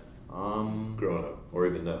Manhattan? Growing up, or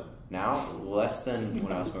even now? Now, less than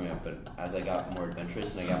when I was growing up, but as I got more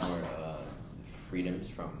adventurous and I got more freedoms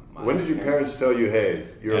from my When did your parents tell you, hey,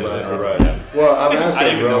 you're Yeah, allowed to yeah. ride? Well, I'm I didn't asking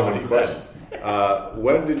even know what relevant he questions.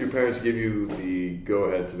 When did your parents give you the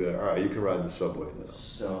go-ahead to be like, all right, you can ride the subway now?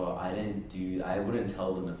 So I wouldn't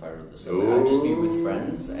tell them if I rode the subway. I'd just be with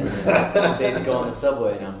friends, and then they'd go on the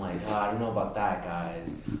subway, and I'm like, I don't know about that,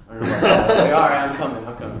 guys. I don't know about that. I'm like, all right,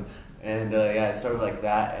 I'm coming. And it started like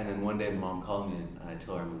that, and then one day mom called me, and I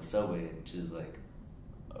told her I'm on the subway, and she's like,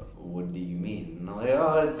 what do you mean? And I'm like,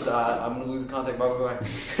 I'm going to lose contact, blah, blah, blah.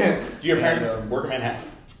 Do your parents work in Manhattan?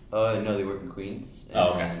 No, they work in Queens.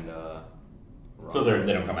 Oh, okay. And, So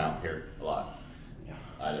they don't come out here a lot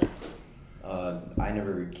either. I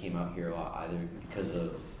never came out here a lot either because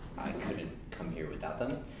of I couldn't come here without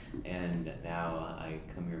them, and now I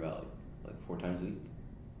come here about like 4 times a week.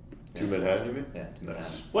 To Manhattan, you mean? Yeah, to Nice.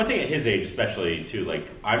 Manhattan. Well, I think at his age, especially too, like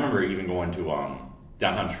I remember even going to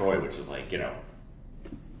downtown Troy, which is like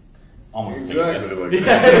almost Exactly like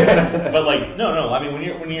that. But like no, I mean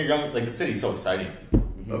when you're young, like the city's so exciting.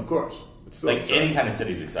 Of course. It's still Like exciting. any kind of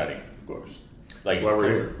city's exciting. Of course. Like, That's why we're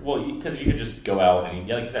here. Well, because you could just go out and,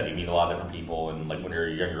 like you said, you meet a lot of different people, and like when you're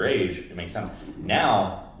a younger age, it makes sense.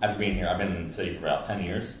 Now, after being here, I've been in the city for about 10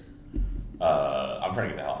 years. I'm trying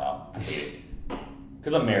to get the hell out. I hate it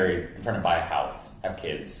because I'm married. I'm trying to buy a house, have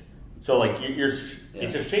kids. So like it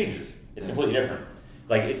just changes. It's completely different.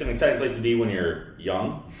 Like it's an exciting place to be when you're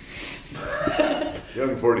young.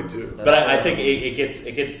 Young 42. But I think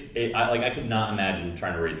I could not imagine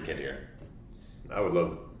trying to raise a kid here. I would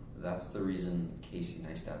love it. That's the reason Casey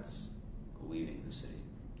Neistat's leaving the city.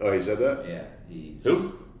 Oh, he said that? Yeah, he's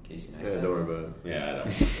Who? Casey Neistat. Yeah, don't worry about it. Yeah, I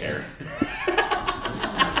don't care.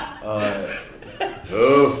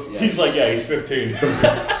 Oh. Yeah. He's like, he's 15.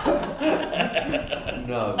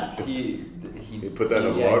 No, he put that in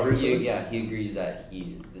a vlog or something? Yeah, he agrees that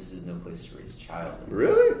this is no place to raise a child.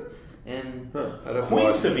 Really? And Huh. I'd have to Queens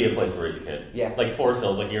watch could it. be a place to raise a kid. Yeah. Like Forest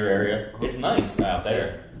Hills, like your area. It's nice out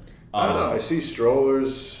there. I don't know. I see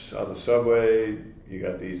strollers on the subway. You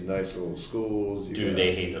got these nice little schools. Dude,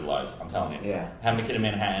 they hate their lives. I'm telling you. Yeah. Having a kid in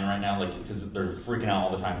Manhattan right now, like, because they're freaking out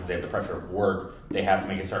all the time because they have the pressure of work. They have to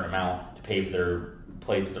make a certain amount to pay for their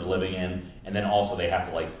place that they're living in, and then also they have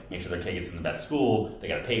to like make sure their kid gets in the best school. They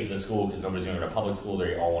got to pay for the school because nobody's going to go to public school.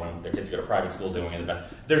 They all want their kids to go to private schools. They want to get the best.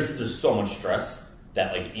 There's so much stress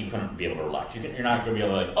that like you couldn't be able to relax. You're not going to be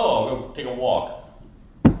able to like, I'll go take a walk.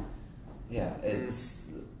 yeah, it's.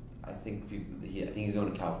 I think he's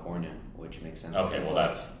going to California, which makes sense. Okay, well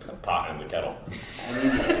that's pot in the kettle. I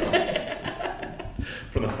mean,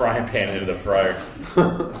 From the frying pan into the fryer.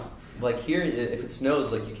 like here, if it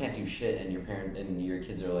snows, like you can't do shit, and your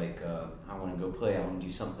kids are like, I want to go play, I want to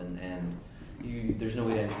do something, and there's no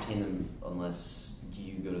way to entertain them unless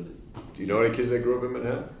you go to the. Do you know any kids that grew up in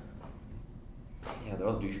Manhattan? Yeah, they're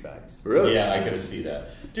all douchebags. Really? Yeah, I could see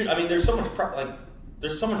that, dude. I mean, there's so much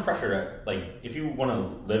there's so much pressure to, like, if you want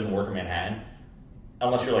to live and work in Manhattan,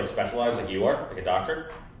 unless you're like specialized like you are, like a doctor.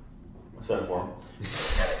 I said it for him.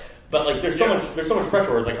 But like, there's so much pressure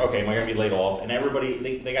where it's like, okay, am I gonna be laid off? And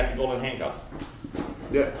everybody, they got the golden handcuffs.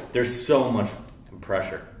 Yeah. There's so much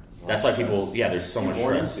pressure. That's why people, there's so much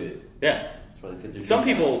Born stress. into it. Yeah. That's why the kids are. Some douchebags.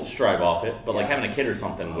 people strive off it, but like Yeah. having a kid or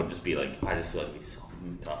something would just be like, I just feel like it'd be so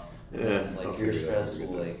tough. Yeah. And, I'll like figure your that out. stress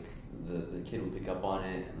We'll will get like the kid will pick up on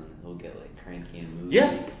it, and then he'll get like cranky and moody. Yeah,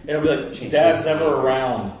 and it'll be like, Change Dad's his never mind.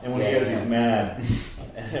 around, and when he Yeah, is, yeah. he's mad.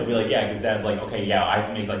 And it'll be like, yeah, because Dad's like, okay, yeah, I have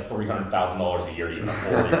to make like $300,000 a year to even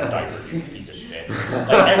afford your diaper, you piece of shit.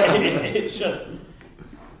 Like, it's just,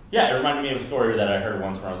 it reminded me of a story that I heard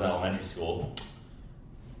once when I was in elementary school.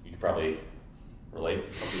 You could probably relate,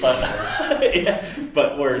 but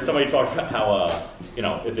but where somebody talked about how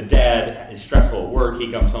if the dad is stressful at work,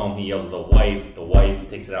 he comes home, he yells at the wife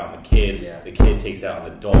takes it out on the kid, Yeah. the kid takes it out on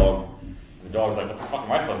the dog, and the dog's like, what the fuck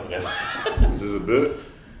am I supposed to do? Is this a bit?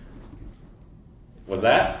 Was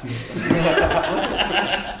that?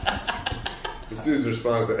 This dude's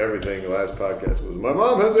response to everything the last podcast was, "My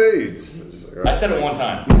mom has AIDS." Just like, all I right, said it thank one you.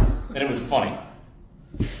 time, and it was funny.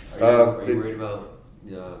 Are you worried about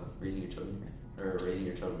raising your children here, or raising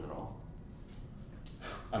your children at all?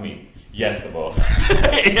 I mean, yes to both.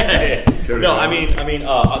 Yeah. No, I mean,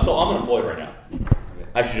 so I'm unemployed right now.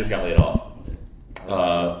 I actually just got laid off.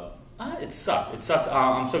 It sucked.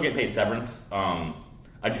 I'm still getting paid severance. I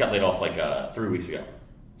just got laid off like 3 weeks ago.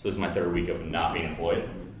 So this is my 3rd week of not being employed.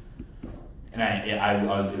 And it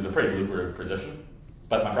was a pretty lucrative position.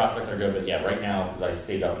 But my prospects are good. But yeah, right now, because I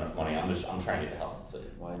saved up enough money, I'm trying to get the hell out of the city.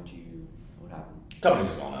 What happened? Company's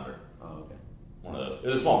just going under. Oh, okay. One of those. It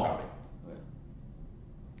was a small company.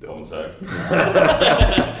 Don't sex.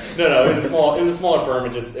 No, it was a smaller firm.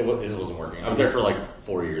 It wasn't working. I was there for like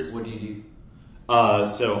 4 years. What do you do?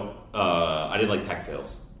 I did like tech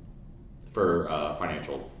sales for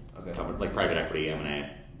financial company, like private equity, M&A.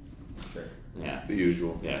 Sure. Yeah. The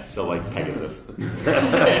usual. Yeah. So like Pegasus. I'm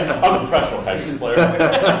a professional Pegasus player.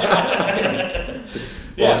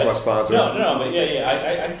 Lost my sponsor. No, but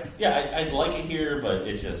I like it here, but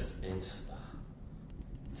it's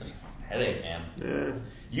such a fucking headache, man. Yeah.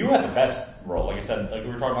 You had the best role, like I said, like we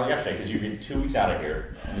were talking about yesterday, because you get 2 weeks out of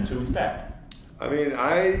here and then 2 weeks back. I mean,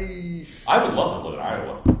 I would love to live in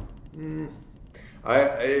Iowa.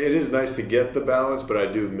 It is nice to get the balance, but I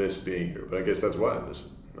do miss being here. But I guess that's why I miss it.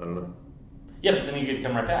 I don't know. Yeah, but then you get to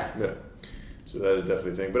come right back. Yeah. So that is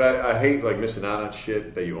definitely a thing. But I hate like missing out on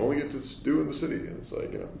shit that you only get to do in the city. And it's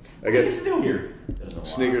like, I What do you do here?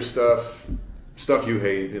 sneaker stuff you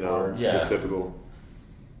hate, the typical.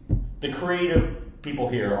 The creative people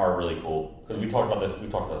here are really cool because we talked about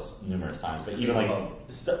this numerous times. But even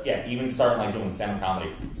even starting like doing stand-up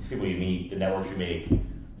comedy, just people you meet, the networks you make,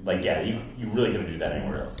 like you really couldn't do that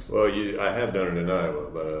anywhere else. Well, I have done it in Iowa,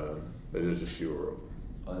 but it is just fewer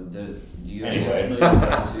of them. Do you guys Anyway. familiar with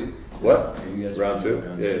Round 2? What? Are you guys Round familiar 2?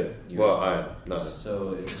 with Yeah. Two? Well, I am not.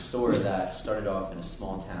 So it's a store that started off in a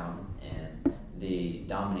small town, and they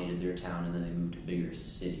dominated their town, and then they moved to bigger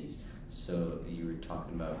cities. So you were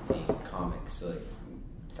talking about making comics. So like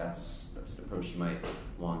that's an approach you might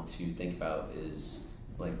want to think about is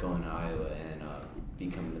like going to Iowa and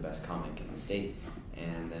becoming the best comic in the state,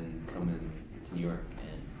 and then coming to New York.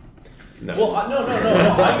 No. Well, no.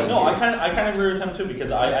 I kind of agree with him too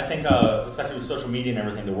because I think, especially with social media and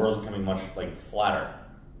everything, the world's becoming much like flatter.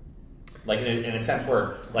 Like in a sense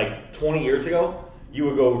where like 20 years ago, you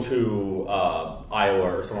would go to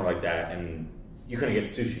Iowa or somewhere like that, and you couldn't get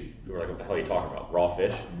sushi. You were like, "What the hell are you talking about? Raw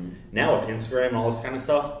fish?" Mm-hmm. Now with Instagram and all this kind of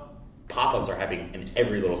stuff, pop-ups are happening in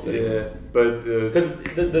every little city. Yeah, but because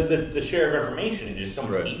the share of information is just so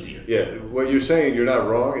much easier. Yeah, what you're saying, you're not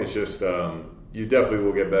wrong. It's just you definitely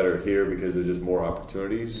will get better here because there's just more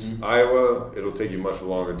opportunities. Mm-hmm. Iowa, it'll take you much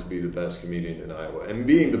longer to be the best comedian in Iowa. And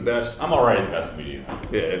being the best... I'm already the best comedian.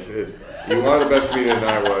 Yeah, if you are the best comedian in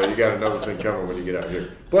Iowa, you got another thing coming when you get out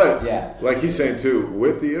here. But, like he's saying too,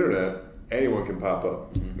 with the internet, anyone can pop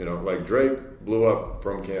up. Mm-hmm. Like Drake blew up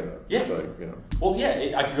from Canada. Yeah. It's like, Well,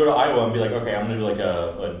 yeah, I could go to Iowa and be like, okay, I'm going to do like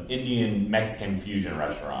an Indian-Mexican fusion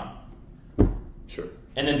restaurant. Sure.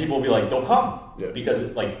 And then people will be like, don't come. Yeah. Because,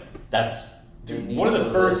 that's... one of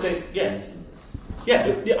the first things,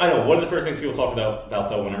 I know. One of the first things people talk about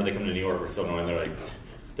though, whenever they come to New York or so annoying, they're like,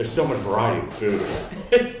 "There's so much variety of food."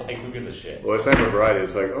 It's like, who gives a shit? Well, it's not even variety.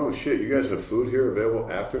 It's like, oh shit, you guys have food here available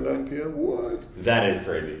after 9 p.m. What? That is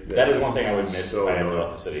crazy. Yeah. That is one thing I would miss if I ever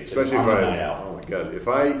left the city. Especially if oh my god, if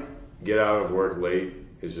I get out of work late,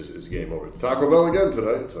 it's game over. Taco Bell again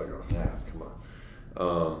tonight. It's like, oh yeah, come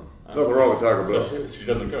on. Nothing wrong with Taco Bell. So she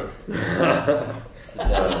doesn't cook. It's a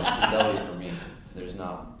deli for me. There's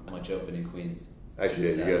not much open in Queens.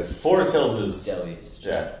 Actually, you guys. Forest Hills is delis.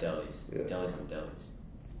 Just delis. Yeah. Delis and delis.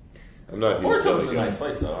 I'm not. Forest Hills is a nice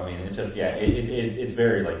place, though. I mean, it's just it's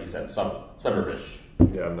very, like you said, suburbish.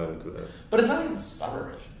 Yeah, I'm not into that. But it's not even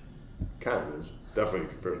suburbish. Kind of is. Definitely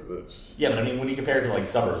compared to this. Yeah, but I mean, when you compare it to like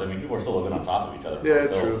suburbs, I mean, people are still living on top of each other. Yeah,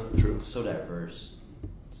 true. It's so diverse.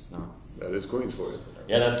 It's not. That is Queens for you.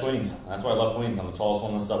 Yeah, that's Queens. That's why I love Queens. I'm the tallest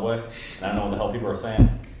one in the subway, and I don't know what the hell people are saying.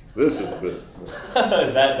 This is a bit.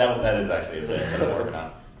 that is actually a bit that I'm working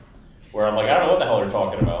on. Where I'm like, I don't know what the hell they're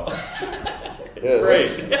talking about. It's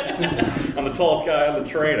great. I'm the tallest guy on the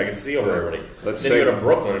train. I can see over everybody. Then you go to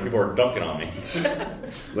Brooklyn and people are dunking on me.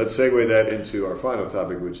 Let's segue that into our final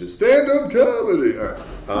topic, which is stand-up comedy.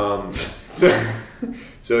 All right.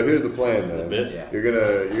 So here's the plan, man. You're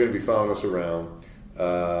gonna be following us around,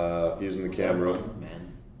 using the camera.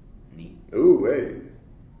 Man, neat. Ooh, hey.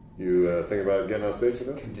 You think about getting on stage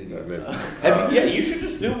today? Continue. You should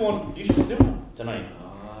just do one. You should just do one tonight.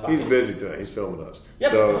 He's busy tonight. He's filming us.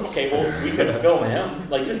 Yeah. So. Okay. Well, we could film him.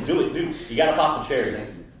 Like, just do it, dude. You gotta pop the cherry.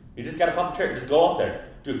 You just gotta pop the cherry. Just go up there,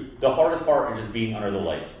 dude. The hardest part is just being under the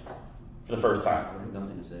lights for the first time. I have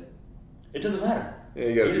nothing to say. It doesn't matter. Yeah,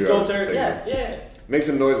 you gotta just go up there. Yeah. Make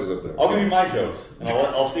some noises up there. I'll give you my jokes, and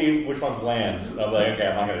I'll see which ones land. And I'll be like, okay,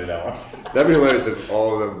 I'm not going to do that one. That'd be hilarious if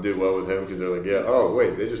all of them did well with him because they're like, yeah, oh,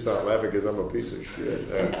 wait, they just start laughing because I'm a piece of shit.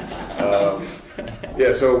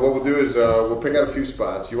 Yeah, so what we'll do is we'll pick out a few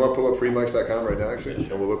spots. You want to pull up freemics.com right now, actually, and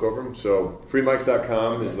we'll look over them. So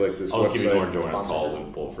freemics.com is like this I'll just website. give you more Jonas calls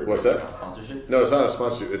and pull free. What's that? Sponsorship? No, it's not a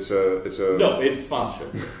sponsorship. It's a No, it's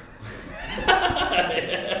sponsorship.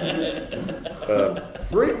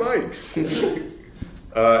 free mics.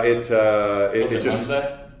 It just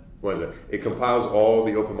Wednesday? what is it? It compiles all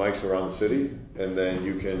the open mics around the city, and then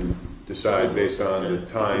you can decide based on the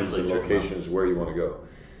times and locations where you want to go.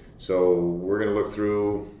 So we're gonna look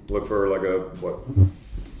for like a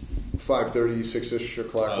 5:30, 6ish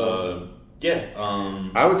o'clock one. Yeah.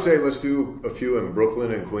 I would say let's do a few in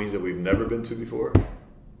Brooklyn and Queens that we've never been to before.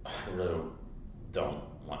 I really don't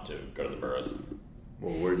want to go to the boroughs.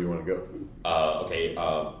 Well, where do you want to go? Okay.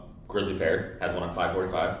 Grizzly Pear has one at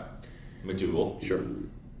 5:45. McDougal. Sure,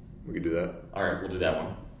 we could do that. All right, we'll do that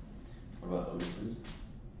one. What about Otis's?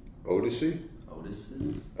 Odyssey?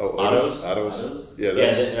 Otis's? Oh, Autos? Autos? Yeah, Yeah,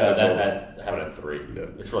 that's all. that happened at 3. Yeah.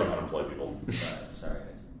 It's for like unemployed people. Sorry,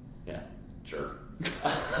 guys. Yeah, sure.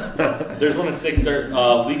 There's one at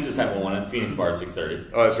 6:30. Lisa's having one at Phoenix Bar at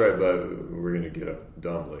 6:30. Oh, that's right, but we're gonna get up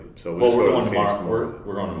dumb late, so Well, just we're go going to Phoenix tomorrow.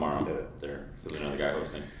 We're going tomorrow Yeah. there because we know the guy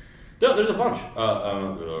hosting. There's a bunch.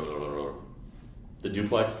 The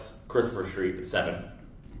Duplex, Christopher Street at 7.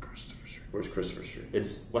 Christopher Street. Where's Christopher Street?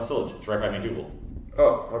 It's West Village. It's right by McDougal.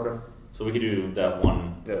 Oh, okay. So we could do that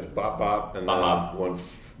one. Yeah, it's Bop Bop, and Bop then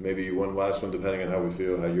maybe one last one, depending on how we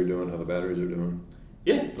feel, how you're doing, how the batteries are doing.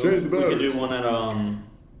 Yeah, Change the we could batteries. do one at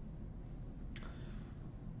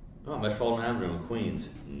Metropolitan Avenue in Queens.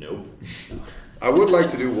 Nope. I would like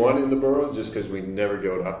to do one in the boroughs, just because we never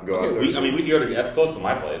go out there. we could go to. That's close to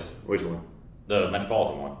my place. Which one? The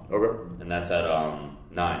Metropolitan one, Okay. and that's at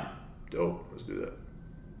 9. Dope. Let's do that.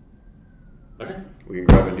 Okay. We can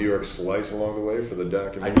grab a New York slice along the way for the I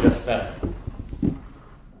documentary. just fed.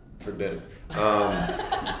 For dinner.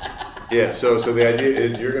 Yeah, so the idea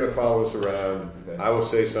is you're going to follow us around. Okay. I will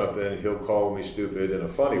say something. He'll call me stupid in a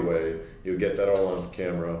funny way. You'll get that all on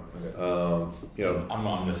camera. Okay. You know, I'm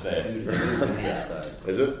going to say it. Dude, it's really windy outside.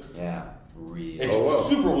 is it? Yeah, really. It's Oh, wow.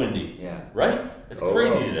 super windy. Yeah. Right? It's Oh,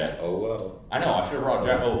 crazy well. today. Oh, well. I know. I should have brought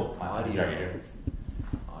jacket. Oh, my Audio. jacket here.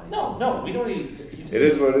 Audio. No, we don't need. It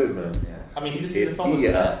is what it is, man. Yeah. I mean, he just sees the film the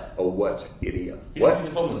set. Idiot. Oh, what? Idiot. He just sees What? the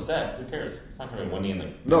film the set. Who cares? It's not going to be windy in the.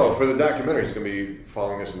 No, for the documentary, it's going to be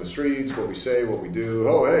following us in the streets, what we say, what we do.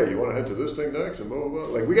 Oh, hey, you want to head to this thing next? And blah, blah,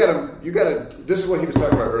 blah. Like, you got to, this is what he was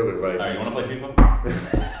talking about earlier. Like, All right, you want to play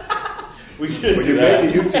FIFA? We can just when do you that.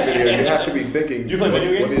 make a YouTube video, you have to be thinking, Do you play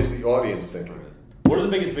video what games? is the audience thinking? What are the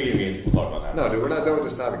biggest video games people talk about now? No, dude, we're not done with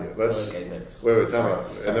this topic yet. Let's Like Apex. wait, time out.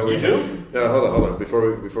 And then we You do? No, hold on. Before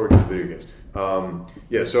we get to video games,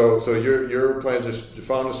 yeah. So your plans just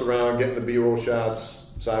following us around, getting the B-roll shots,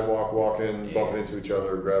 sidewalk walking, Yeah. bumping into each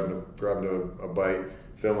other, grabbing a bite,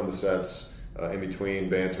 filming the sets, in between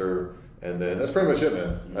banter, and then that's pretty much it,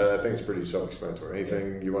 man. I think it's pretty self-explanatory.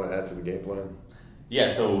 Anything you want to add to the game plan? Yeah,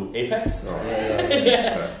 so Apex? No.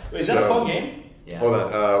 Yeah. Is that a So- fun game? Yeah. Hold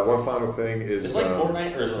on. One final thing is It's like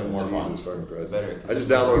Fortnite, or is it more fun? Jesus fucking Christ. Better. I just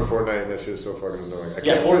downloaded Fortnite and that shit is so fucking annoying. I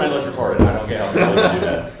Yeah, can't Fortnite play it. looks retarded. I don't get how people do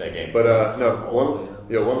that game. But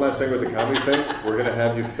one last thing with the comedy thing, we're gonna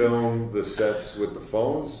have you film the sets with the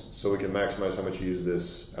phones, so we can maximize how much you use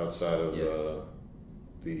this outside of Yes.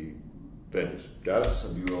 the venues. Got it? So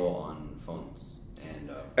B-roll on phones and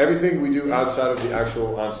Everything we do outside of the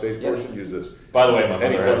actual on-stage Yep. portion, use this. By the way, my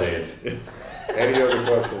Any brother has AIDS. questions? Any other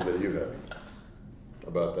questions that you have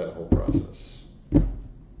about that whole process?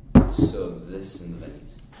 so this in the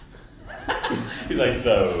venues. He's like,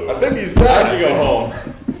 so. I think he's I got have to it. go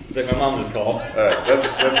home. He's like, my mom just called. All right,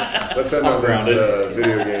 let's end I'm on grounded. this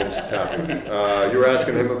video games topic. You were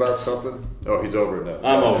asking him about something. Oh, he's over it now.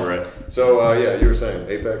 I'm over it. So yeah, you were saying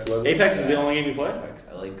Apex Legends. Apex is the only game you play? Apex.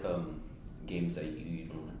 I like games that you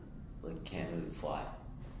don't can't really fly.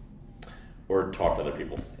 Or talk to other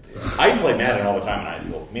people. I used to play Madden all the time in high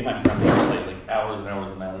school. Me and my friends would play like hours and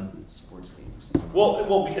hours of Madden. Sports games.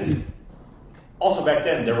 Well, because also back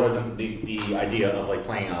then there wasn't the idea of like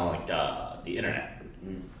playing on like the internet.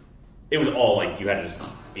 It was all like you had to just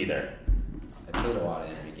be there. I played a lot of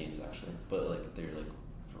internet games actually, but like they're like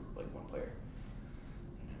for like one player.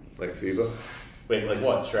 Like FIFA. Wait, like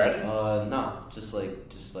what strategy? No, just like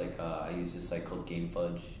I use this site called Game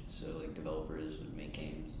Fudge. So like developers would make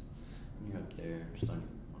games. And you're up there just on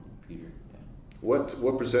your computer. Yeah.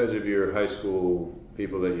 What percentage of your high school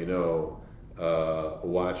people that you know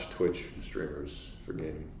watch Twitch streamers for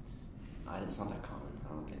gaming? It's not that common.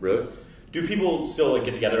 I don't think. Really? Do people still like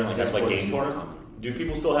get together and like have like Discord games is for more it? common. Do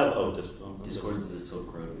people still have Discord's the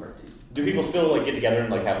Silk Road party. Do people still like get together and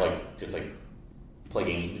like have like just like play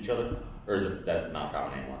games with each other, or is it that not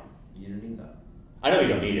common anymore? You don't need that. I know you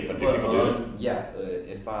don't need it, but do people do it? Yeah,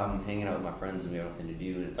 if I'm hanging out with my friends and we have nothing to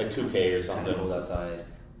do, and it's Like 2K or kind something. of cold outside,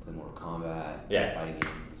 play Mortal Kombat, Yeah. fighting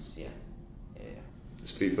games, yeah.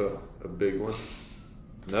 Is FIFA a big one?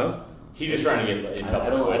 No? He's just trying to get in touch I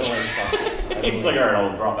don't with like Twitch. soccer. He's like, alright,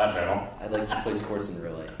 I'll drop that channel. I'd like to play sports in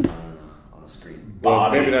real life on a screen. Well,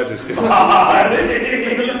 Body. maybe not just.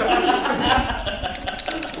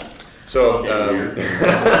 So,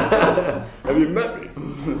 have you met me?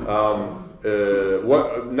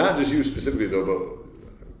 What? Not just you specifically though, but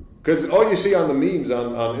because all you see on the memes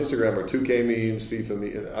on Instagram are 2K memes, FIFA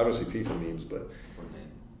memes. I don't see FIFA memes, but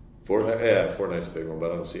Fortnite. Yeah, Fortnite's a big one,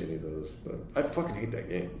 but I don't see any of those. But I fucking hate that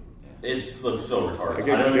game. It looks so retarded. I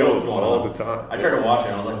get don't know killed what's going all on the time. I tried to watch it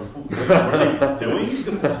and I was like, what are they doing?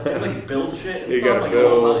 It's like build shit and You stuff. gotta Like, the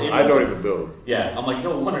whole build. time. I don't even build. Yeah, I'm like,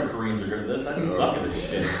 no wonder Koreans are good at this. I suck at this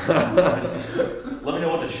shit. Let me know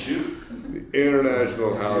what to shoot.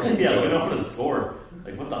 International house. Yeah, let me know what to score.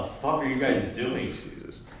 Like, what the fuck are you guys doing?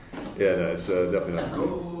 Jesus. Yeah, no, it's definitely not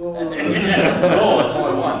cool. Goal, that's all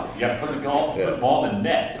I want. You gotta put the ball in the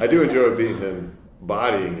net. I do enjoy beating him,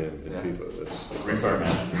 bodying him in Yeah. FIFA. That's Restart,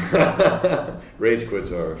 man. rage quits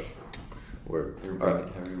are work.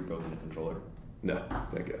 Have you broken a controller? No,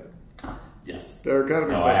 thank God. Yes. They're kind of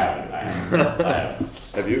No, I expensive. haven't. I haven't.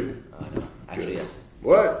 Have you? No. Actually, Good. yes.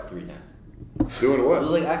 What? 3 times. Doing It was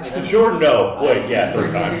what? like accidentally. Sure, no. Wait, yeah,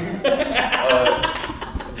 3 times.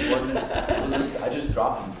 I just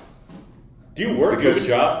dropped them. Do you work? Do you have a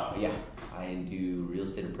job? Yeah, I do real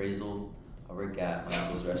estate appraisal. I work at my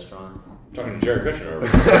uncle's restaurant. I'm talking to Jared Kushner over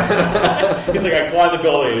here. He's like, I climbed the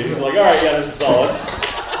building. He's like, all right, yeah, this is solid.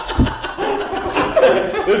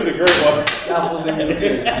 This is a great one. Scaffolding is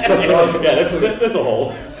good. Yeah, this will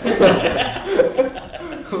hold.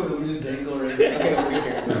 We just dangle right okay, over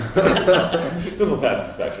here. This will pass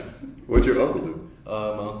inspection. What's your uncle do? My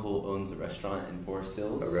uncle owns a restaurant in Forest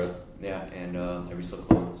Hills. Okay. Yeah, and I resell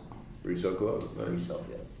clothes. Resell clothes. I Nice. resell,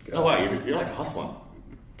 yeah. Got Oh, it. wow, you're like hustling.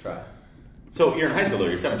 Try. So you're in high school, though.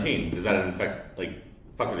 You're 17. Does that affect,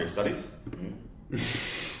 fuck with your studies?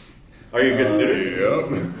 Are you a good student?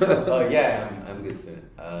 Yep. Yeah, I'm a good student.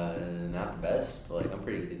 Not the best, but I'm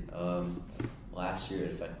pretty good. Last year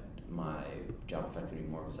my job affected me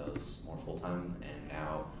more because I was more full time, and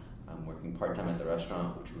now I'm working part time at the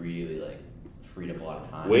restaurant, which really freed up a lot of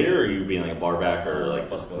time. Waiter, or you being like a bar back or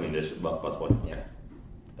Busboy. clean dishes? Busboy. Yeah,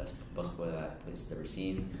 best busboy that place has ever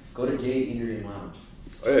seen. Go to Jade Eatery and Lounge.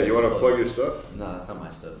 Oh yeah, you want to plug your stuff? No, that's not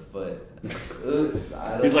my stuff, but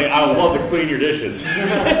He's like, I would love to clean your dishes.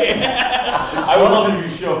 I would love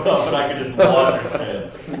if you showed up and I could just wash your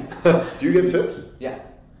shit. Do you get tips? yeah.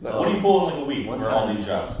 No. What do you pull in like a week One for all time. these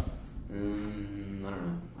jobs? I don't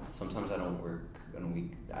know. Sometimes I don't work in a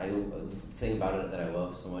week. The thing about it that I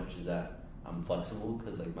love so much is that I'm flexible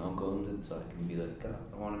because my uncle owns it, so I can be like, God,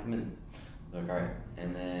 I want to come in. Like, all right.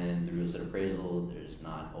 And then the real estate appraisal, there's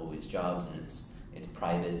not always jobs, and it's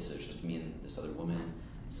private, so it's just me and this other woman.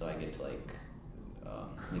 So I get to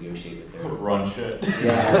negotiate with her. Run shit.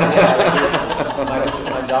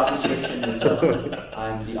 My job description is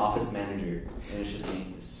I'm the office manager, and it's just me.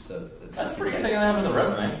 So That's a pretty good thing to have in the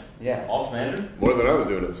resume. Yeah. Office manager. More than I was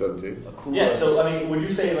doing at 17. A cool. Yeah. So I mean, would you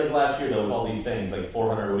say last year though with all these things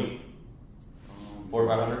 400 a week,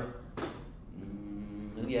 400 or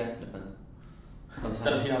 500? Yeah, depends.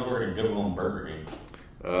 17 hours working at Goodwill and Burger King.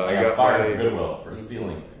 I I got fired from my- Goodwill for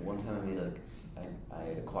stealing. One time I made I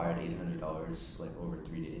acquired $800 over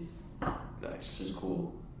 3 days, Nice. which is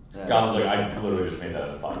cool. Yeah, God was like, I literally just made that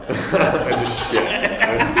in the podcast. I just shit.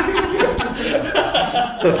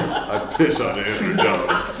 I piss on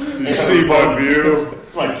 $800. Did you see my view?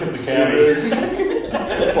 That's why I tipped the cabbie.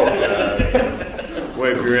 Fuck that.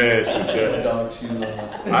 Wipe your ass with that. dog chews on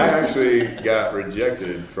that. I actually got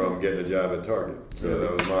rejected from getting a job at Target. So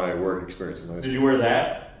that was my work experience in high Did school. you wear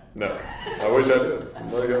that? No. I wish I did. I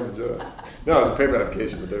might have gotten the job. No, it was a paper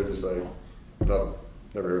application, but they were just like, nothing.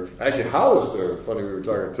 Never heard. Actually, Hollister, funny we were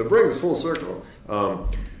talking, to bring this full circle,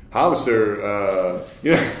 Hollister, Has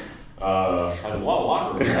a lot of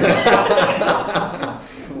locker rooms.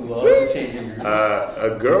 Love changing your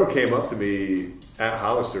a girl came up to me at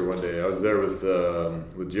Hollister one day. I was there with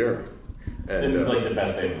Jeremy. And, This is the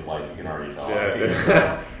best day of his life. You can already tell.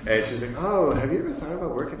 yeah. And she's like, "Oh, have you ever thought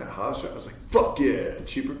about working at Hollister?" I was like, "Fuck yeah,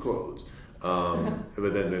 cheaper clothes." But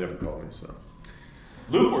then they never called me. So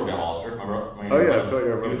Luke worked at Hollister. Remember? Oh, yeah, I feel like I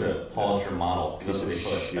remember. He was a Hollister model. That's Piece what they of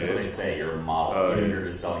put. shit. That's what they say. You're a model. Oh, even if yeah. you're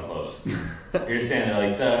just selling clothes. You're just standing there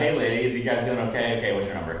like, so, hey ladies, you guys doing okay? Okay, what's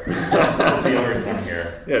your number? What's the owner's number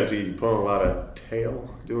here? Yeah, is he pulling a lot of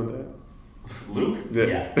tail doing that? Luke?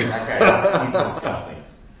 Yeah. That guy, he's disgusting.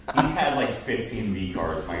 He has like 15 V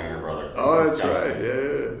cards, my younger brother. It's That's disgusting. right.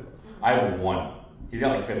 Yeah. I have one. He's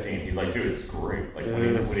got like 15. He's like, dude, it's great. Like,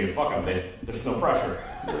 when you fuck him, there's no pressure.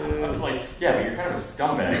 I was like, yeah, but you're kind of a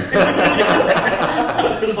scumbag.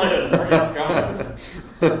 I was like, that's pretty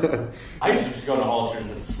scumbag. I used to just go to Hollister's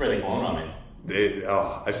and spray the cologne on me.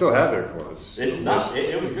 I still have their clothes. It's not.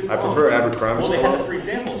 It was good. I prefer Abercrombie's. Well, they had cologne. the free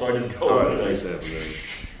sample, so I just go. Oh, the like, free sample.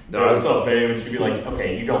 No, what's up, babe? And she'd be like,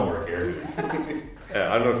 okay, you don't work here.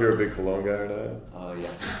 I don't know if you're a big cologne guy or not. Oh yeah.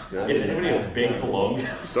 Yeah. Is anybody a big cologne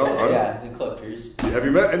guy? So, Yeah, the collectors. have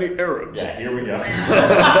you met any Arabs? Yeah, here we go.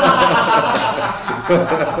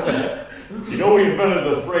 You know we invented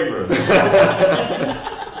the fragrance.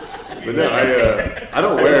 But no, I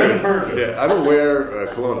don't wear. Yeah, I don't wear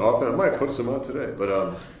cologne often. I might put some on today, but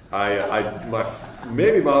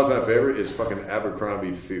maybe my all-time favorite is fucking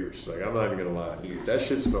Abercrombie Fierce. Like, I'm not even gonna lie, that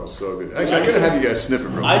shit smells so good. Actually, I'm gonna have you guys sniff it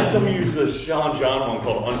real I quick. still use the Sean John one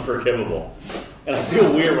called Unforgivable, and I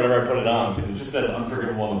feel weird whenever I put it on because it just says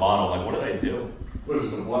Unforgivable on the bottle. I'm like, what did I do? What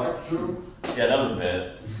is the black shoe? Yeah, that was a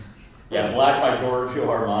bit. Yeah, Black by Giorgio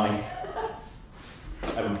Armani. I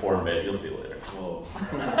haven't poured a bit. You'll see later. Whoa.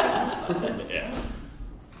 Yeah.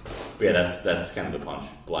 But yeah, that's kind of the punch.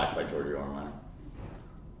 Black by Giorgio Armani.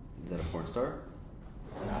 Is that a porn star?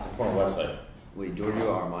 No, it's a porn website. Wait, Giorgio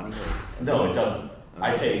Armani? No, it doesn't. Okay.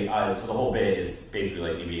 I say so. The whole bit is basically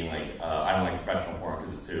like you being like, I don't like professional porn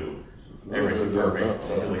because it's too everybody's too perfect.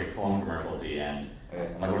 So there's like a cologne commercial at the end.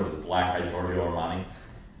 Okay. I'm like, what is this? Black by Giorgio Armani.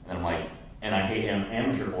 And I'm like, and I hate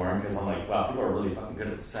amateur porn because I'm like, wow, people are really fucking good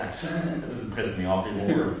at sex. This is pissing me off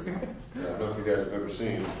even worse. Yeah, I don't know if you guys have ever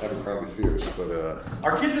seen Abercrombie Fierce, but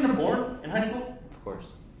Are kids into porn in high school? Of course.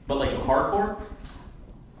 But like hardcore?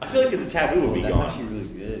 I feel like it's a taboo would be That's gone. actually really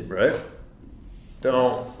good. right?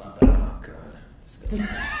 Don't. It's not bad. Oh god. Disgusting.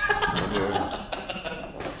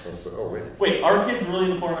 Oh wait. Wait, are kids really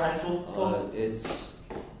into porn in high school still? It's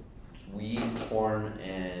weed, porn,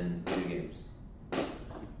 and video games.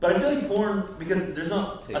 But I feel like porn, because there's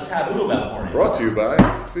not a taboo about porn anymore. Brought to you by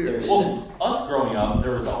Fierce. Well, us growing up,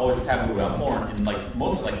 there was always a taboo about porn, and like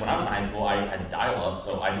mostly, like when I was in high school, I had dial-up,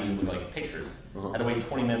 so I'd be with like pictures. I had to wait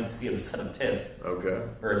 20 minutes to see a set of tits Okay.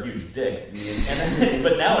 or a huge dick. And then,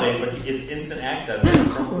 but nowadays, like it's instant access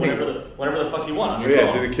from whatever the fuck you want on your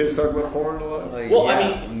Yeah, phone. do the kids talk about porn a lot? Well, I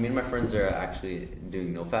yeah, me and my friends are actually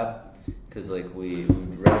doing NoFap because like we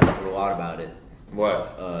read a lot about it.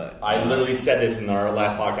 What? I literally said this in our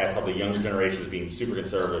last podcast how the younger generation is being super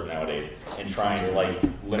conservative nowadays and trying to like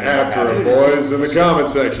limit. After their it, boys, in the comment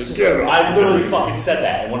section. Get them. I literally fucking said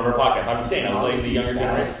that in one of our podcasts. I'm saying I was like the younger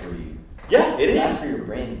generation. For you. Yeah, it That's is. for your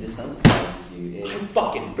brain. It desensitizes you. I'm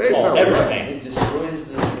fucking Based on everything. It destroys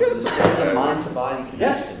the mind to body connection.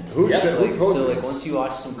 Yes. Who Yeah, said? Who Like, told so you like this? once you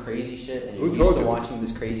watch some crazy shit and Who you're used told to you this? watching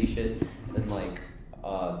this crazy shit, then like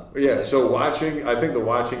Yeah, so watching, I think the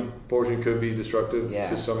watching portion could be destructive Yeah.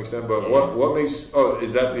 to some extent, but Yeah. what makes,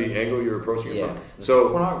 is that the angle you're approaching it Yeah. from? It's So,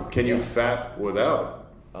 pornography, can you yeah. fap without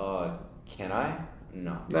can I?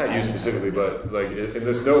 No. it? Not you specifically, but like in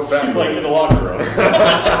this no fap He's like in movement, the locker room.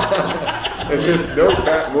 in this no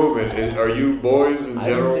fap movement, are you boys in I don't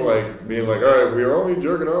general think- like being like, all right, we're only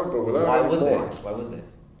jerking off, but without Why any would they? porn? Why would they?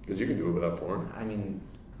 Because you can do it without porn. I mean,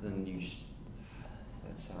 then you.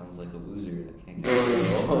 That sounds like a loser that can't get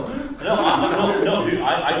a girl. No, dude.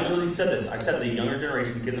 I literally said this. I said the younger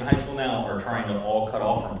generation, the kids in high school now, are trying to all cut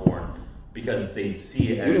off from porn because they see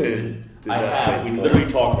it as. You did I not have. say We porn. literally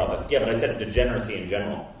talked about this. Yeah, but I said degeneracy in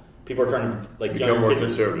general. People are trying to like Become younger more kids are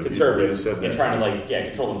conservative. conservative You said and that. trying to like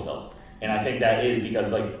control themselves. And I think that is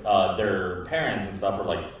because like their parents and stuff are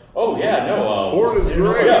like, oh yeah, no, Porn is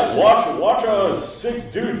great. Yeah, watch 6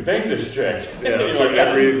 dudes bang this chick. Yeah, You're I'm sure, like,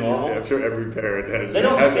 that is every, normal. yeah, I'm sure every parent has. They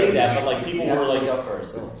don't has say that, issue. but like people We have were to like, look out for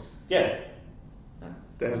ourselves. yeah.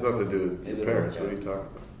 That has nothing to do with It would parents. work What are out. you talking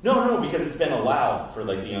about? No, because it's been allowed for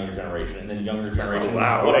like the younger generation, and then the younger generation.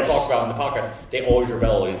 Allowed. What I talk about in the podcast, they always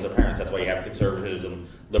rebel against their parents. That's why you have conservatism,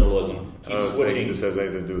 liberalism, I keep don't think switching. this has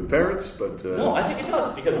anything to do with parents, but No, I think it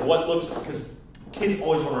does because because kids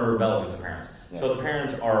always want to rebel against their parents. So the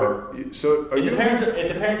parents are. so are If you? the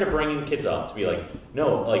parents are bringing kids up to be like,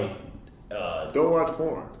 no, like. Don't watch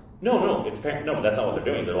porn. No, it's no, but that's not what they're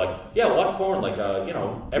doing. They're like, yeah, watch porn, like,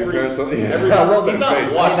 every. parents don't- yeah, every I love that he's not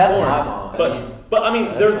face. watch I mean, that's porn, my mom. but I mean,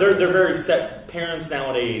 they're very set. Parents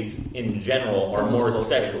nowadays, in general, are Depends on more the culture.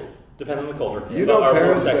 sexual. Depends on the culture. You know, Our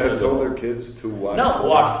parents that sex have is told a- their kids to watch. Not porn.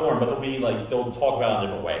 watch porn, but they'll be like, they'll talk about it in a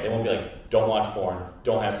different way. They won't be like, don't watch porn,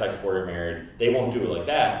 don't have sex before you're married. They won't do it like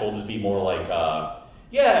that. They'll just be more like,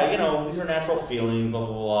 yeah, you know, these are natural feelings, blah,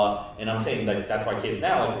 blah, blah. And I'm saying like that's why kids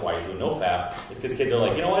now, like why you do NoFap, is because kids are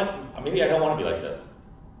like, you know what, maybe I don't want to be like this.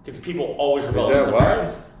 Because people always rebel Is that against why? their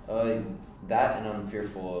parents. That, and I'm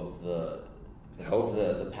fearful of the Health?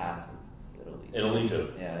 the path It'll lead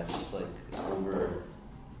to. Yeah, just like over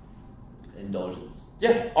indulgence.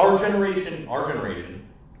 Yeah, our generation,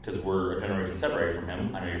 because we're a generation separated from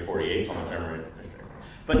him. I know you're 48, so I'm a generation.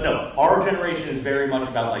 But no, our generation is very much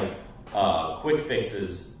about like quick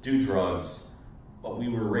fixes, do drugs. But we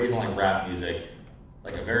were raised on like rap music,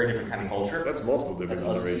 like a very different kind of culture. That's multiple different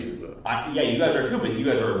That's us. generations, though. Yeah, you guys are too, but you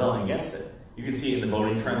guys are rebelling against it. You can see it in the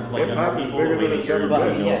voting trends of like Hip-hop younger is people. bigger the way than it's they ever hear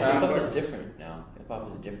been. about Yeah, NoFap. hip hop is different now. Hip hop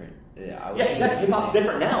is different. Yeah, Yeah, exactly. Hip hop's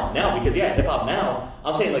different now. Because hip hop now.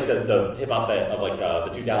 I'm saying like the hip hop of like the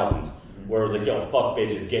 2000s, where it was like, yo, fuck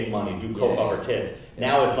bitches, get money, do coke off her tits.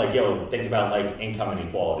 Now it's like, yo, think about like income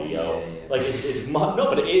inequality, yo. Yeah. Like it's no,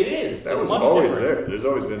 but it is. That it's was much always different. there. There's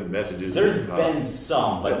always been messages. There's in hip-hop. been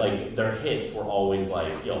some, but Yeah. like their hits were always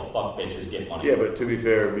like, yo, fuck bitches, get money. Yeah, but to be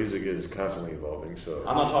fair, music is constantly evolving. So,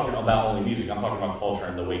 I'm not talking about only music. I'm talking about culture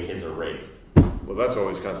and the way kids are raised. well, that's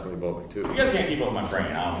always constantly evolving too. You guys can't keep up with my brain.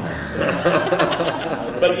 I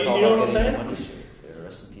don't know. But you know what I'm saying?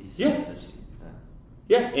 Rest in peace. Yeah.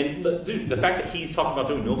 Yeah, and dude, the fact that he's talking about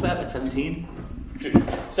doing NoFap at 17, dude,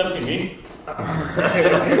 17 me,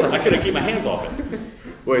 I couldn't keep my hands off it.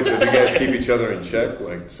 Wait, so do you guys keep each other in check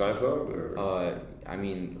like Seinfeld? Or? I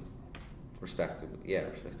mean, respectively, yeah.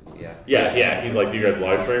 Yeah, he's like, do you guys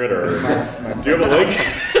live stream it, or do you have a link?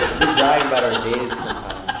 We brag about our days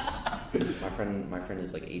sometimes. My friend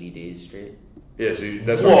is like 80 days straight. Yeah, so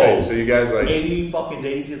that's what I'm saying. Whoa. So you guys like 80 fucking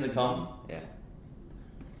days he hasn't come? Yeah.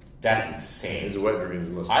 That's insane. his wet dreams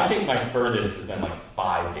must. I think my furthest has been like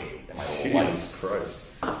 5 days in my whole life. Jesus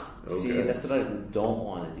Christ. Okay. See, that's what I don't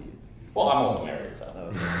want to do. Well, I'm also married, so.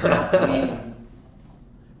 Okay.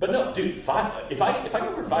 But no, dude, if I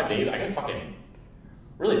go for 5 days, I get fucking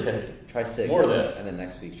really pissy. Try 6. More of this. And then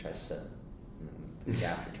next week try 7. And then the week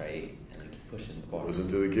after try 8. And then keep pushing the bar. Listen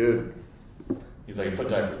to the kid. He's like, put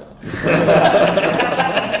diapers on.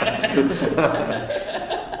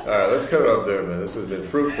 All right, let's cut it up there, man. This has been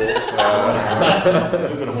fruitful.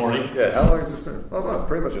 It's been horny. Yeah, how long has this been? Oh, well,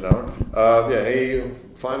 pretty much an hour. Yeah, any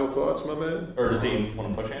final thoughts, my man? Or does he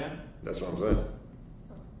want to push Hannah? That's what I'm saying.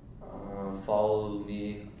 Follow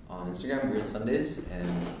me on Instagram, Weird Sundays, and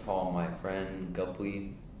follow my friend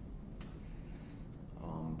Guply.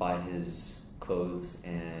 Buy his clothes,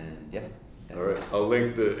 and yeah. All right, I'll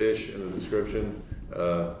link the ish in the description.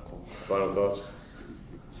 Final thoughts?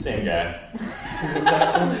 Same guy.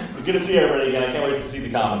 It's good to see everybody again. I can't wait to see the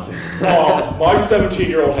comments. Oh, my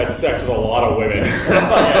 17-year-old has sex with a lot of women.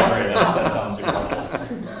 Yeah, great. That sounds super awesome.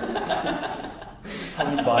 How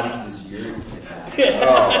many bodies does your kid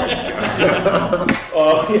have?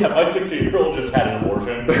 Yeah, my 16-year-old just had an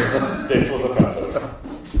abortion. This was offensive.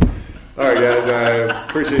 All right, guys, I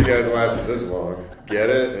appreciate you guys lasting this long. Get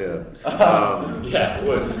it? Yeah. Yeah, it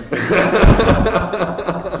was.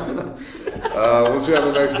 We'll see you on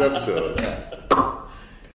the next episode. Yeah.